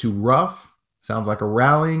 it's too rough, sounds like a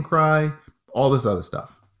rallying cry, all this other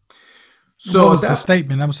stuff. So what was the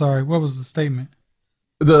statement? I'm sorry, what was the statement?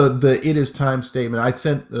 The "it is time" statement. I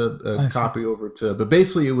sent a copy over to, but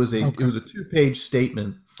basically it was a 2-page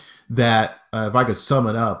statement that, if I could sum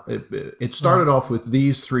it up, it started off with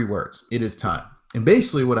these 3 words: "It is time." And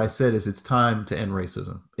basically what I said is, it's time to end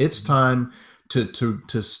racism. It's time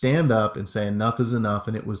to stand up and say enough is enough.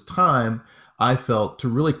 And it was time, I felt, to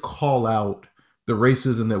really call out the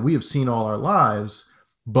racism that we have seen all our lives,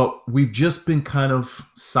 but we've just been kind of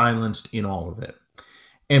silenced in all of it.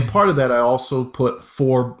 And part of that, I also put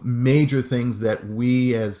 4 major things that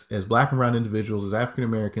we as Black and brown individuals, as African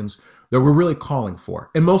Americans, that we're really calling for.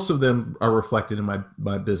 And most of them are reflected in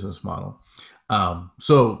my business model. I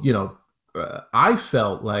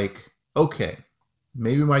felt like, okay,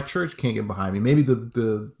 maybe my church can't get behind me. Maybe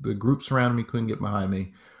the group surrounding me couldn't get behind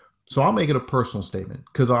me. So I'll make it a personal statement,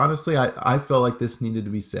 because honestly, I felt like this needed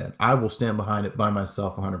to be said. I will stand behind it by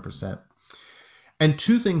myself 100%. And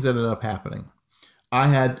 2 things ended up happening. I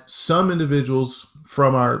had some individuals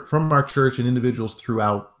from our church and individuals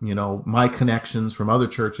throughout, my connections from other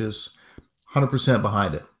churches, 100%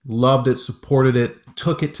 behind it, loved it, supported it,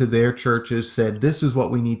 took it to their churches, said, this is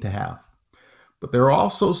what we need to have. But there are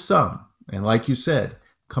also some, and like you said,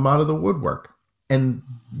 come out of the woodwork, and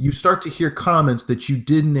you start to hear comments that you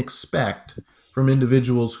didn't expect from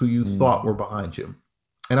individuals who you thought were behind you.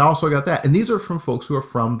 And I also got that. And these are from folks who are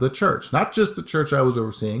from the church, not just the church I was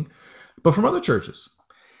overseeing, but from other churches.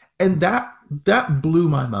 And that blew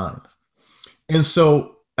my mind. And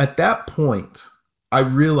so at that point, I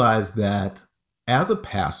realized that as a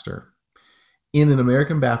pastor in an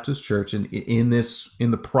American Baptist church and in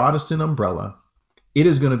the Protestant umbrella, it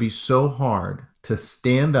is going to be so hard to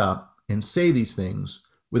stand up and say these things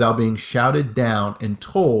without being shouted down and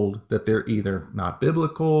told that they're either not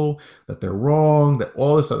biblical, that they're wrong, that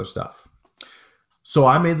all this other stuff. So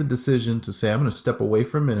I made the decision to say, I'm going to step away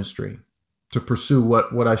from ministry to pursue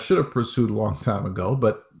what I should have pursued a long time ago,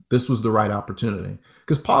 but this was the right opportunity,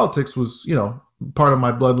 because politics was, part of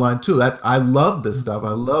my bloodline too. I love this stuff. I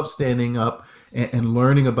love standing up and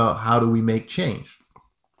learning about how do we make change.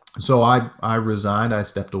 So I resigned. I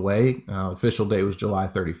stepped away. Official date was July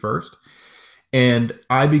 31st. And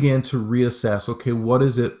I began to reassess, okay, what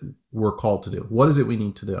is it we're called to do? What is it we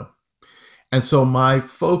need to do? And so my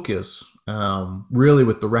focus, really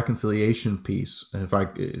with the reconciliation piece, if I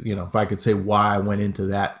could say why I went into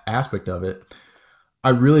that aspect of it, I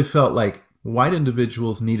really felt like white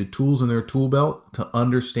individuals needed tools in their tool belt to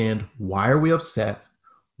understand, why are we upset?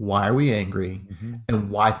 Why are we angry? And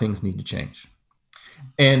why things need to change.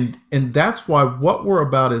 And that's why what we're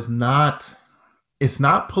about is it's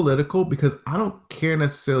not political, because I don't care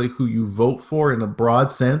necessarily who you vote for in a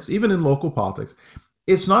broad sense, even in local politics.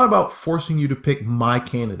 It's not about forcing you to pick my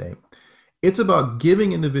candidate. It's about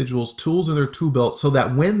giving individuals tools in their tool belt so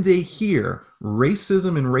that when they hear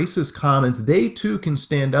racism and racist comments, they too can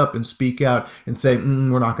stand up and speak out and say,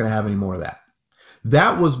 we're not going to have any more of that.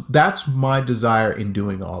 That's my desire in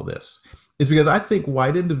doing all this, is because I think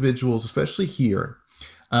white individuals, especially here,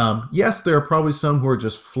 yes, there are probably some who are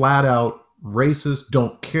just flat out racist,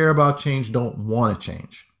 don't care about change, don't want to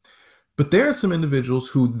change. But there are some individuals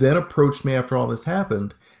who then approached me after all this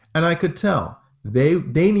happened, and I could tell they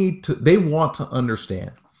want to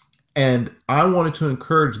understand. And I wanted to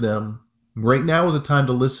encourage them. Right now is a time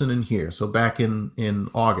to listen and hear. So back in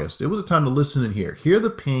August, it was a time to listen and hear the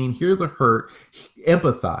pain, hear the hurt,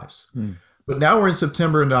 empathize. But now we're in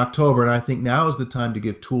September and October, and I think now is the time to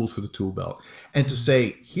give tools for the tool belt and to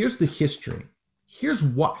say, here's the history. Here's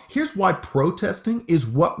why protesting is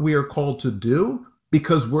what we are called to do,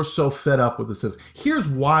 because we're so fed up with this. Here's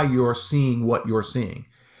why you're seeing what you're seeing.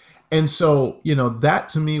 And so, that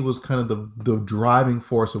to me was kind of the driving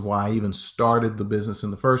force of why I even started the business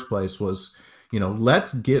in the first place was,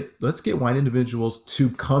 let's get white individuals to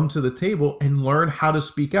come to the table and learn how to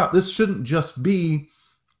speak out. This shouldn't just be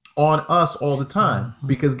on us all the time,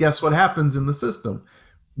 because guess what happens in the system?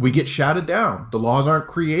 We get shouted down. The laws aren't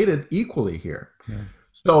created equally here. Yeah.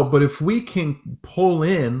 So, but if we can pull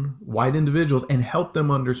in white individuals and help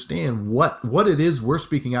them understand what it is we're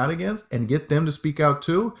speaking out against and get them to speak out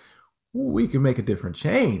too, we can make a different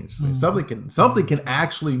change. Something can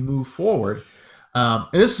actually move forward. And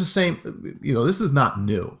this is the same, this is not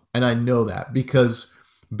new. And I know that because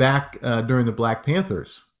back during the Black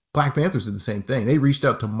Panthers did the same thing. They reached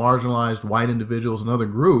out to marginalized white individuals and other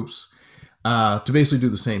groups to basically do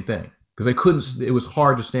the same thing because they couldn't. It was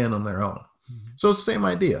hard to stand on their own. So it's the same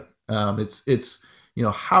idea. It's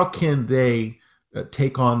how can they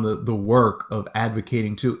take on the work of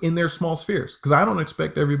advocating too in their small spheres? Because I don't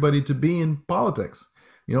expect everybody to be in politics.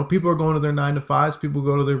 People are going to their 9 to 5s, people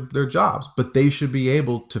go to their jobs, but they should be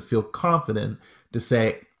able to feel confident to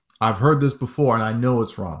say, I've heard this before and I know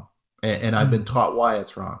it's wrong, and I've been taught why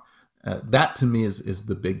it's wrong. That to me is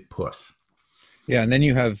the big push. Yeah, and then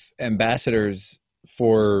you have ambassadors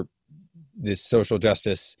for this social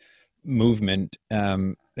justice movement,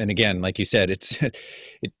 and again, like you said, it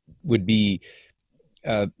would be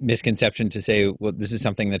misconception to say, well, this is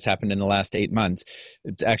something that's happened in the last 8 months.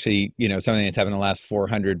 It's actually, something that's happened in the last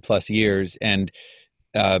 400 plus years. And,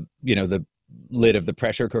 the lid of the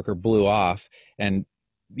pressure cooker blew off, and,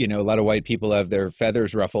 a lot of white people have their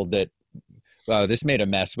feathers ruffled that, wow, this made a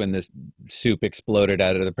mess when this soup exploded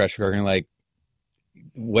out of the pressure cooker. And like,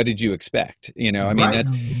 what did you expect? Right.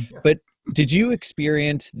 But did you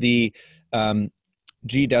experience the,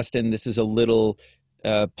 gee, Dustin, this is a little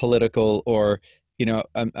political, or,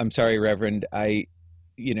 I'm sorry, Reverend, I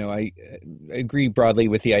agree broadly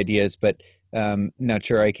with the ideas, but not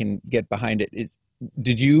sure I can get behind it. This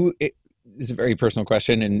is a very personal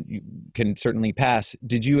question and you can certainly pass.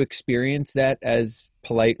 Did you experience that as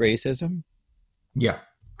polite racism? Yeah,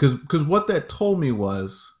 because what that told me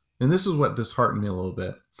was, and this is what disheartened me a little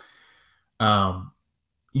bit,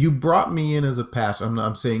 you brought me in as a pastor.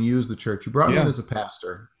 I'm saying you as the church. You brought me in as a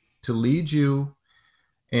pastor to lead you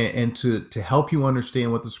and to help you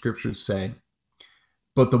understand what the scriptures say.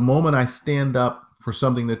 But the moment I stand up for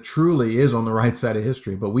something that truly is on the right side of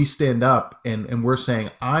history, but we stand up and we're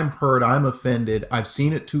saying, I'm hurt, I'm offended, I've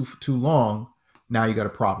seen it too long, now you got a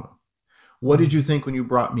problem. What did you think when you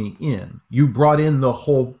brought me in? You brought in the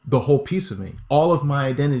whole piece of me. All of my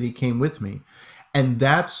identity came with me. And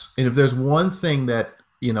if there's one thing that,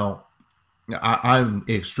 I'm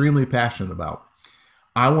extremely passionate about,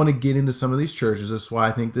 I want to get into some of these churches. That's why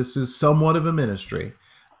I think this is somewhat of a ministry.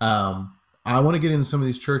 I want to get into some of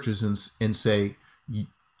these churches and say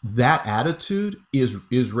that attitude is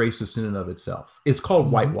racist in and of itself. It's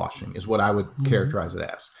called whitewashing, is what I would characterize it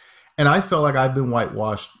as. And I felt like I've been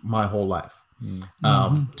whitewashed my whole life.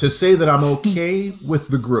 To say that I'm okay with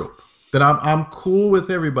the group, that I'm cool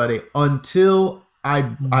with everybody until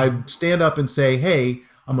I stand up and say, hey,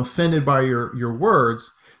 I'm offended by your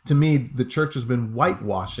words. To me, the church has been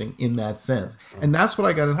whitewashing in that sense. And that's what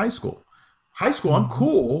I got in high school. High school, I'm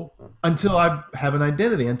cool until I have an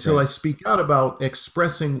identity, until I speak out about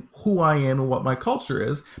expressing who I am and what my culture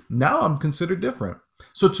is. Now I'm considered different.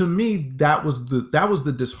 So to me, that was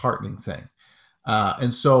the disheartening thing.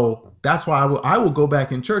 And so that's why I will go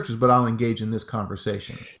back in churches, but I'll engage in this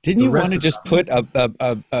conversation. Didn't you want to just put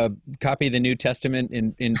a copy of the New Testament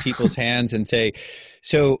in people's hands and say,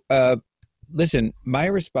 so listen, my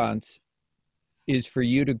response is for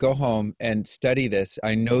you to go home and study this.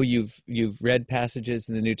 I know you've read passages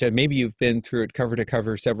in the New Testament. Maybe you've been through it cover to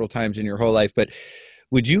cover several times in your whole life, but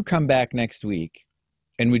would you come back next week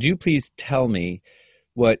And would you please tell me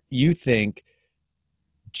what you think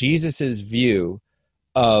Jesus's view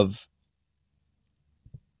of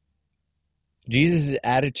Jesus'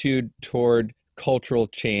 attitude toward cultural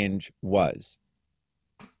change was?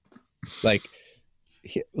 Like,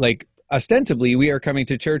 like ostensibly, we are coming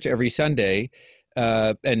to church every Sunday,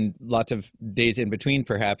 and lots of days in between,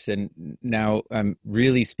 perhaps. And now I'm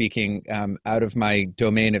really speaking out of my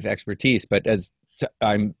domain of expertise, but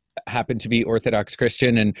I'm happen to be Orthodox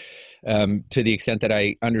Christian, and to the extent that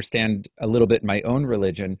I understand a little bit my own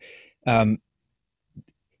religion, um,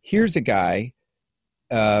 here's a guy,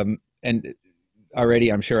 and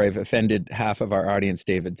already I'm sure I've offended half of our audience,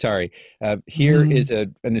 David. Sorry. Here Mm, is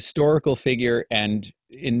an historical figure, and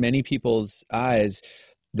in many people's eyes,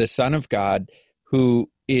 the Son of God, who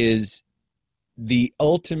is the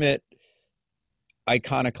ultimate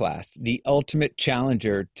iconoclast, the ultimate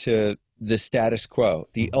challenger to the status quo,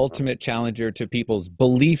 the ultimate challenger to people's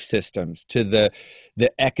belief systems, to the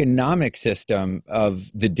economic system of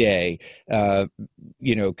the day,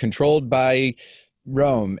 controlled by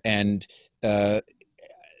Rome and uh,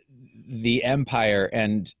 the empire,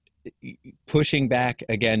 and pushing back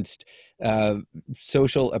against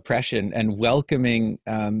social oppression and welcoming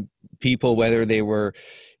people, whether they were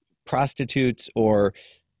prostitutes or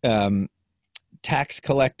um, tax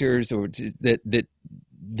collectors, or that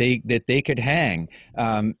they could hang.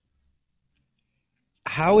 Um,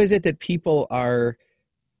 how is it that people are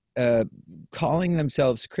uh, calling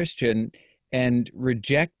themselves Christian and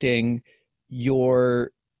rejecting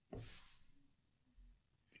your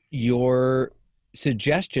your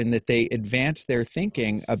suggestion that they advance their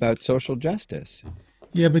thinking about social justice?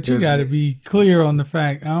 yeah, but you Here's got to be clear on the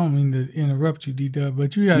fact. I don't mean to interrupt you, D-Dub,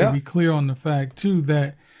 but you got to No, be clear on the fact too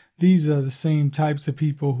that these are the same types of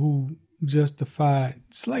people who justified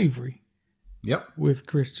slavery yep. with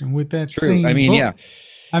Christian, with that true. I same mean, yeah, book.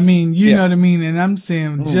 I mean, you yeah. know what I mean? And I'm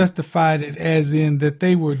saying Mm, justified it as in that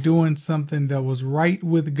they were doing something that was right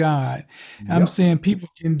with God. I'm Yep. saying people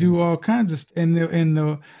can do all kinds of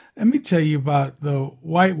let me tell you about the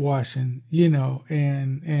whitewashing,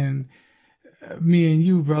 and me and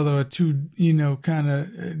you, brother, are two, kind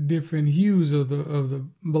of different hues of the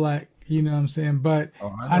black, you know what I'm saying? But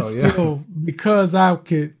Oh, I I know. Yeah. still, because I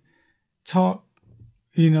could talk,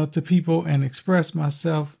 to people and express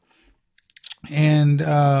myself, and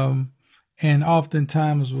oftentimes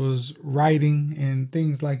was writing and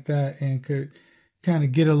things like that, and could kind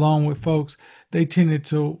of get along with folks, they tended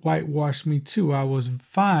to whitewash me too. I was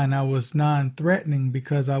fine. I was non-threatening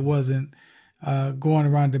because I wasn't going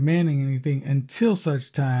around demanding anything until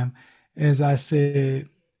such time as I said,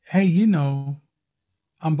 "Hey,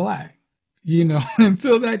 I'm black."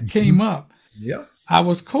 Until that came up, Yep. I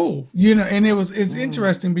was cool. And it's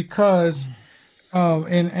interesting because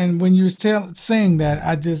and when you was saying that,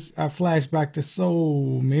 I flashed back to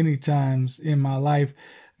so many times in my life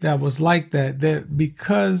that was like that. That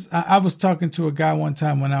because I was talking to a guy one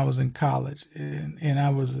time when I was in college, and I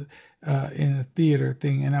was in a theater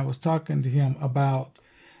thing, and I was talking to him about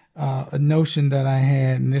a notion that I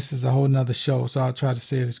had, and this is a whole nother show, so I'll try to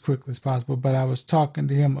say it as quickly as possible. But I was talking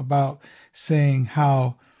to him about saying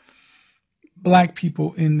how black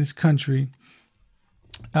people in this country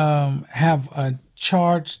have a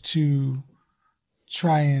charge to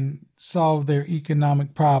try and solve their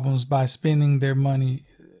economic problems by spending their money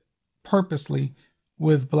purposely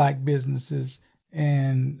with black businesses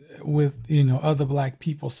and with other black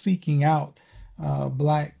people, seeking out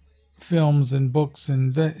black films and books,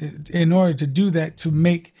 and in order to do that, to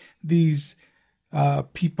make these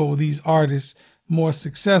people, these artists, more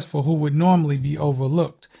successful, who would normally be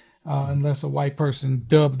overlooked unless a white person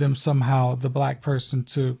dubbed them somehow the black person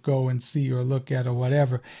to go and see or look at or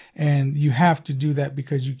whatever. And you have to do that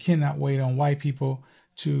because you cannot wait on white people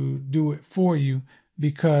to do it for you,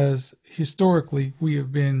 because historically we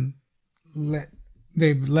have been let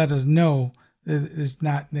they've let us know that it's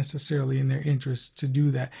not necessarily in their interest to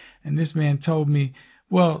do that. And this man told me,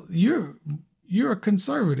 "Well, you're a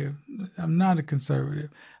conservative." I'm not a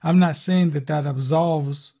conservative. I'm not saying that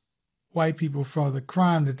absolves white people for the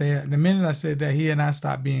crime that they had. The minute I said that, he and I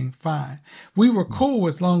stopped being fine. We were cool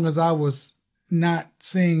as long as I was not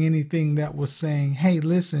saying anything that was saying, "Hey,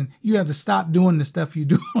 listen, you have to stop doing the stuff you're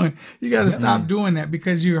doing. You got to Yep. stop doing that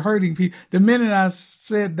because you're hurting people." The minute I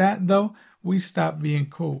said that, though, we stopped being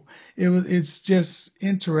cool. It's just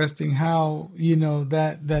interesting how,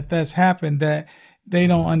 that's happened, that they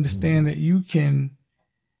don't understand that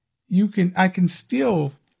I can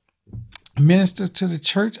still minister to the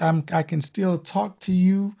church. I can still talk to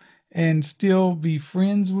you and still be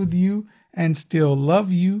friends with you and still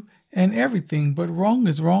love you and everything, but wrong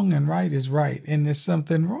is wrong and right is right. And there's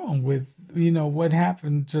something wrong with, what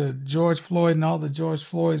happened to George Floyd and all the George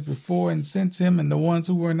Floyds before and since him and the ones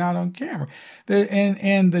who were not on camera.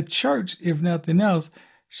 And the church, if nothing else,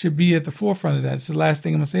 should be at the forefront of that. It's the last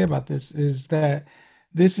thing I'm going to say about this is that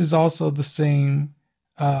this is also the same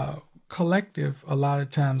collective a lot of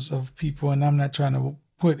times of people, and I'm not trying to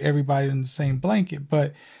put everybody in the same blanket,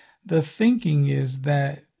 but the thinking is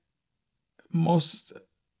that most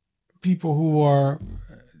people who are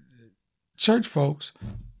church folks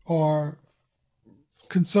are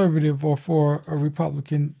conservative or for a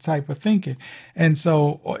Republican type of thinking. And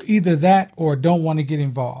so either that or don't want to get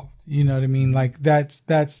involved. You know what I mean? Like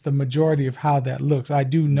that's the majority of how that looks. I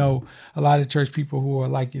do know a lot of church people who are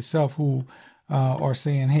like yourself who are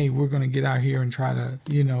saying, hey, we're going to get out here and try to,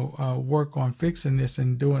 work on fixing this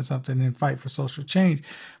and doing something and fight for social change.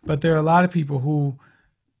 But there are a lot of people who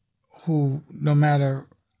no matter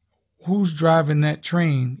who's driving that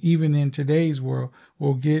train, even in today's world,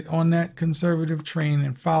 will get on that conservative train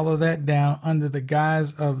and follow that down under the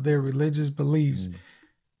guise of their religious beliefs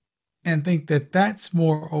and think that that's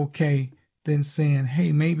more okay than saying,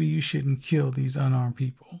 hey, maybe you shouldn't kill these unarmed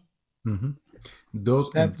people. Mm-hmm.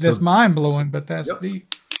 That's mind blowing, but that's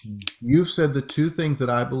deep. You've said the two things that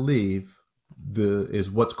I believe is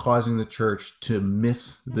what's causing the church to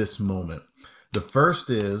miss this moment. The first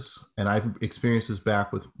is, and I've experienced this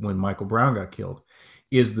back with when Michael Brown got killed,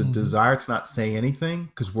 is the desire to not say anything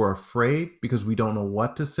because we're afraid, because we don't know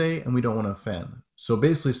what to say and we don't want to offend. So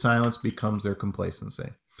basically silence becomes their complacency.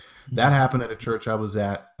 That happened at a church I was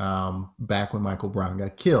at back when Michael Brown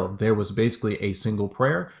got killed. There was basically a single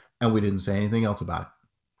prayer and we didn't say anything else about it.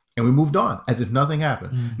 And we moved on as if nothing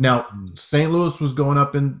happened. Now, St. Louis was going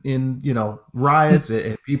up in riots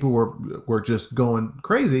and people were just going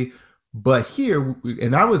crazy. But here,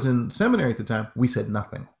 and I was in seminary at the time, we said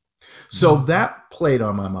nothing. So that played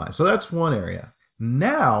on my mind. So that's one area.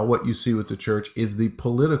 Now what you see with the church is the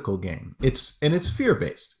political game. It's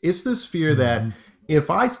fear-based. It's this fear that if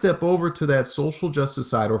I step over to that social justice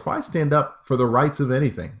side, or if I stand up for the rights of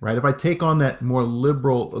anything, right? If I take on that more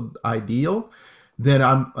liberal ideal, then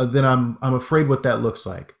I'm afraid what that looks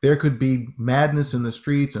like. There could be madness in the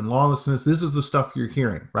streets and lawlessness. This is the stuff you're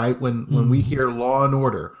hearing, right? When we hear law and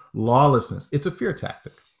order, lawlessness, it's a fear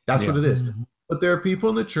tactic. That's what it is. But there are people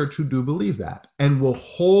in the church who do believe that and will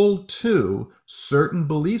hold to certain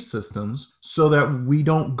belief systems so that we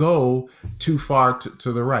don't go too far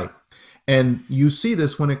to the right. And you see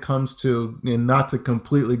this when it comes to, and not to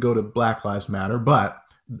completely go to Black Lives Matter, but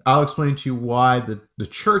I'll explain to you why the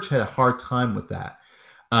church had a hard time with that.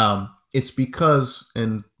 It's because,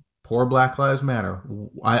 and poor Black Lives Matter,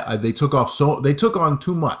 they took on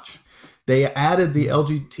too much. They added the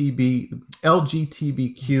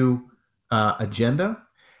LGBTQ agenda,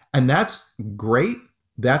 and that's great.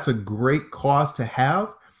 That's a great cause to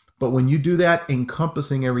have. But when you do that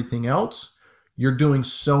encompassing everything else, you're doing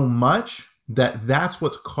so much that's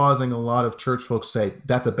what's causing a lot of church folks say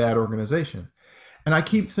that's a bad organization. And I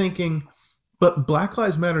keep thinking, but Black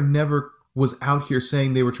Lives Matter never was out here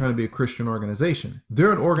saying they were trying to be a Christian organization.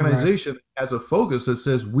 They're an organization that has a focus that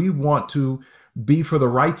says we want to be for the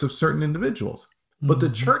rights of certain individuals. But the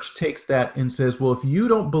church takes that and says, well, if you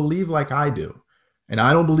don't believe like I do, and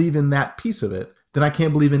I don't believe in that piece of it, then I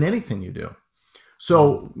can't believe in anything you do.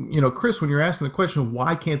 So, Chris, when you're asking the question,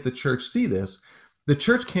 why can't the church see this? The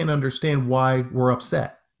church can't understand why we're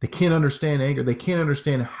upset. They can't understand anger. They can't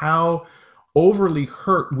understand how overly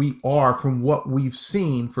hurt we are from what we've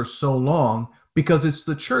seen for so long, because it's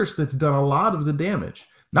the church that's done a lot of the damage.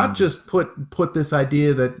 Not just put this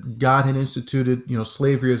idea that God had instituted,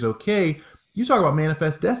 slavery is okay. You talk about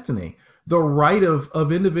manifest destiny, the right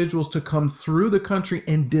of individuals to come through the country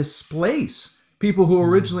and displace people who are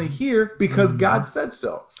originally here because God said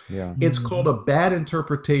so. Yeah. It's called a bad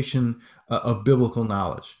interpretation of biblical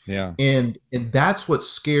knowledge. Yeah. And that's what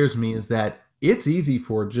scares me, is that it's easy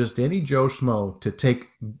for just any Joe Schmo to take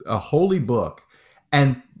a holy book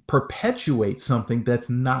and perpetuate something that's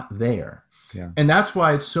not there. Yeah. And that's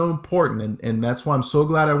why it's so important. And that's why I'm so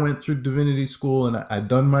glad I went through divinity school and I've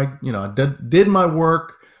done my, did my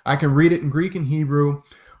work. I can read it in Greek and Hebrew,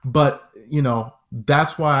 but,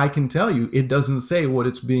 that's why I can tell you it doesn't say what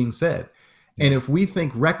it's being said. And if we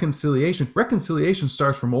think reconciliation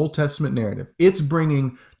starts from Old Testament narrative. It's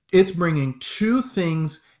bringing two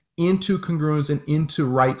things into congruence and into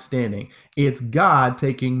right standing. It's God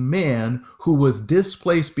taking man who was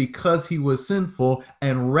displaced because he was sinful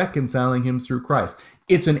and reconciling him through Christ.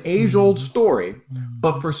 It's an age-old story,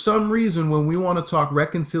 but for some reason, when we want to talk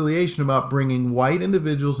reconciliation about bringing white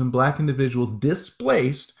individuals and black individuals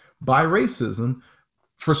displaced by racism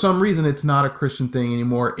for some reason it's not a Christian thing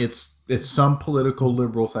anymore. It's some political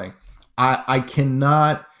liberal thing. I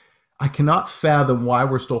cannot fathom why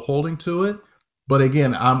we're still holding to it. But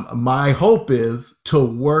again, my hope is to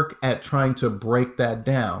work at trying to break that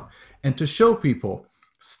down and to show people,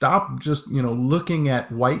 stop just looking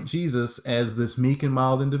at white Jesus as this meek and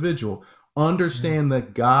mild individual. Understand the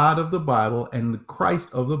God of the Bible and the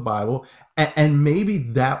Christ of the Bible, and maybe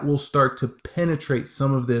that will start to penetrate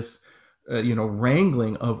some of this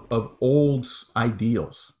wrangling of old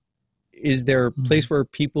ideals. Is there a place where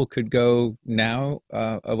people could go now,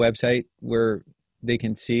 a website where they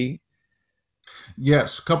can see?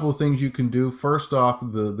 Yes, a couple of things you can do. First off,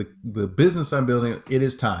 the business I'm building, It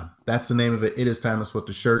Is Time. That's the name of it. It Is Time. That's what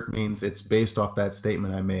the shirt means. It's based off that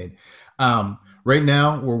statement I made. Right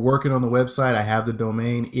now, we're working on the website. I have the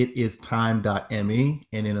domain, itistime.me,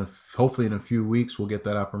 and hopefully in a few weeks, we'll get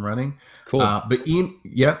that up and running. Cool. But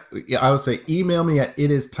I would say email me at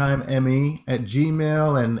itistimeme at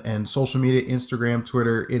Gmail and social media, Instagram,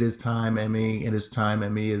 Twitter, itistimeme.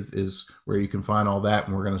 Itistimeme is where you can find all that,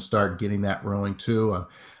 and we're going to start getting that rolling too.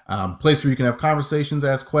 Place where you can have conversations,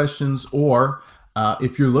 ask questions, or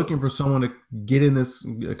if you're looking for someone to get in this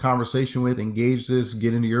conversation with, engage this,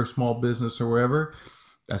 get into your small business or wherever,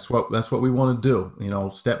 that's what we want to do.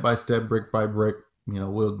 Step by step, brick by brick.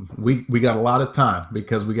 We got a lot of time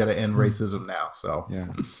because we got to end racism now. So yeah.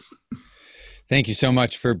 Thank you so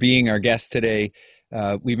much for being our guest today.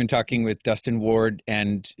 We've been talking with Dustin Ward,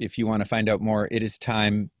 and if you want to find out more,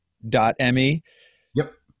 itistime.me.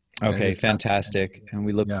 Yep. Okay, fantastic. And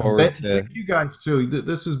we look forward to... Thank you guys, too.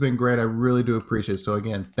 This has been great. I really do appreciate it. So,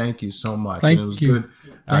 again, thank you so much. Thank it was you. good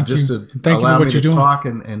just to allow me to talk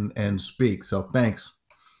and speak. So, thanks.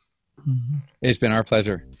 Mm-hmm. It's been our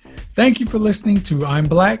pleasure. Thank you for listening to I'm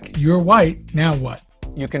Black, You're White, Now What?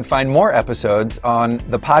 You can find more episodes on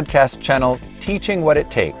the podcast channel Teaching What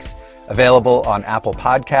It Takes, available on Apple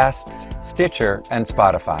Podcasts, Stitcher, and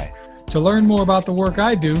Spotify. To learn more about the work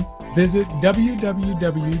I do, visit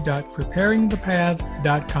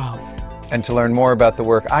www.preparingthepath.com. And to learn more about the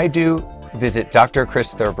work I do, visit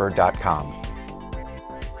drchristhurber.com.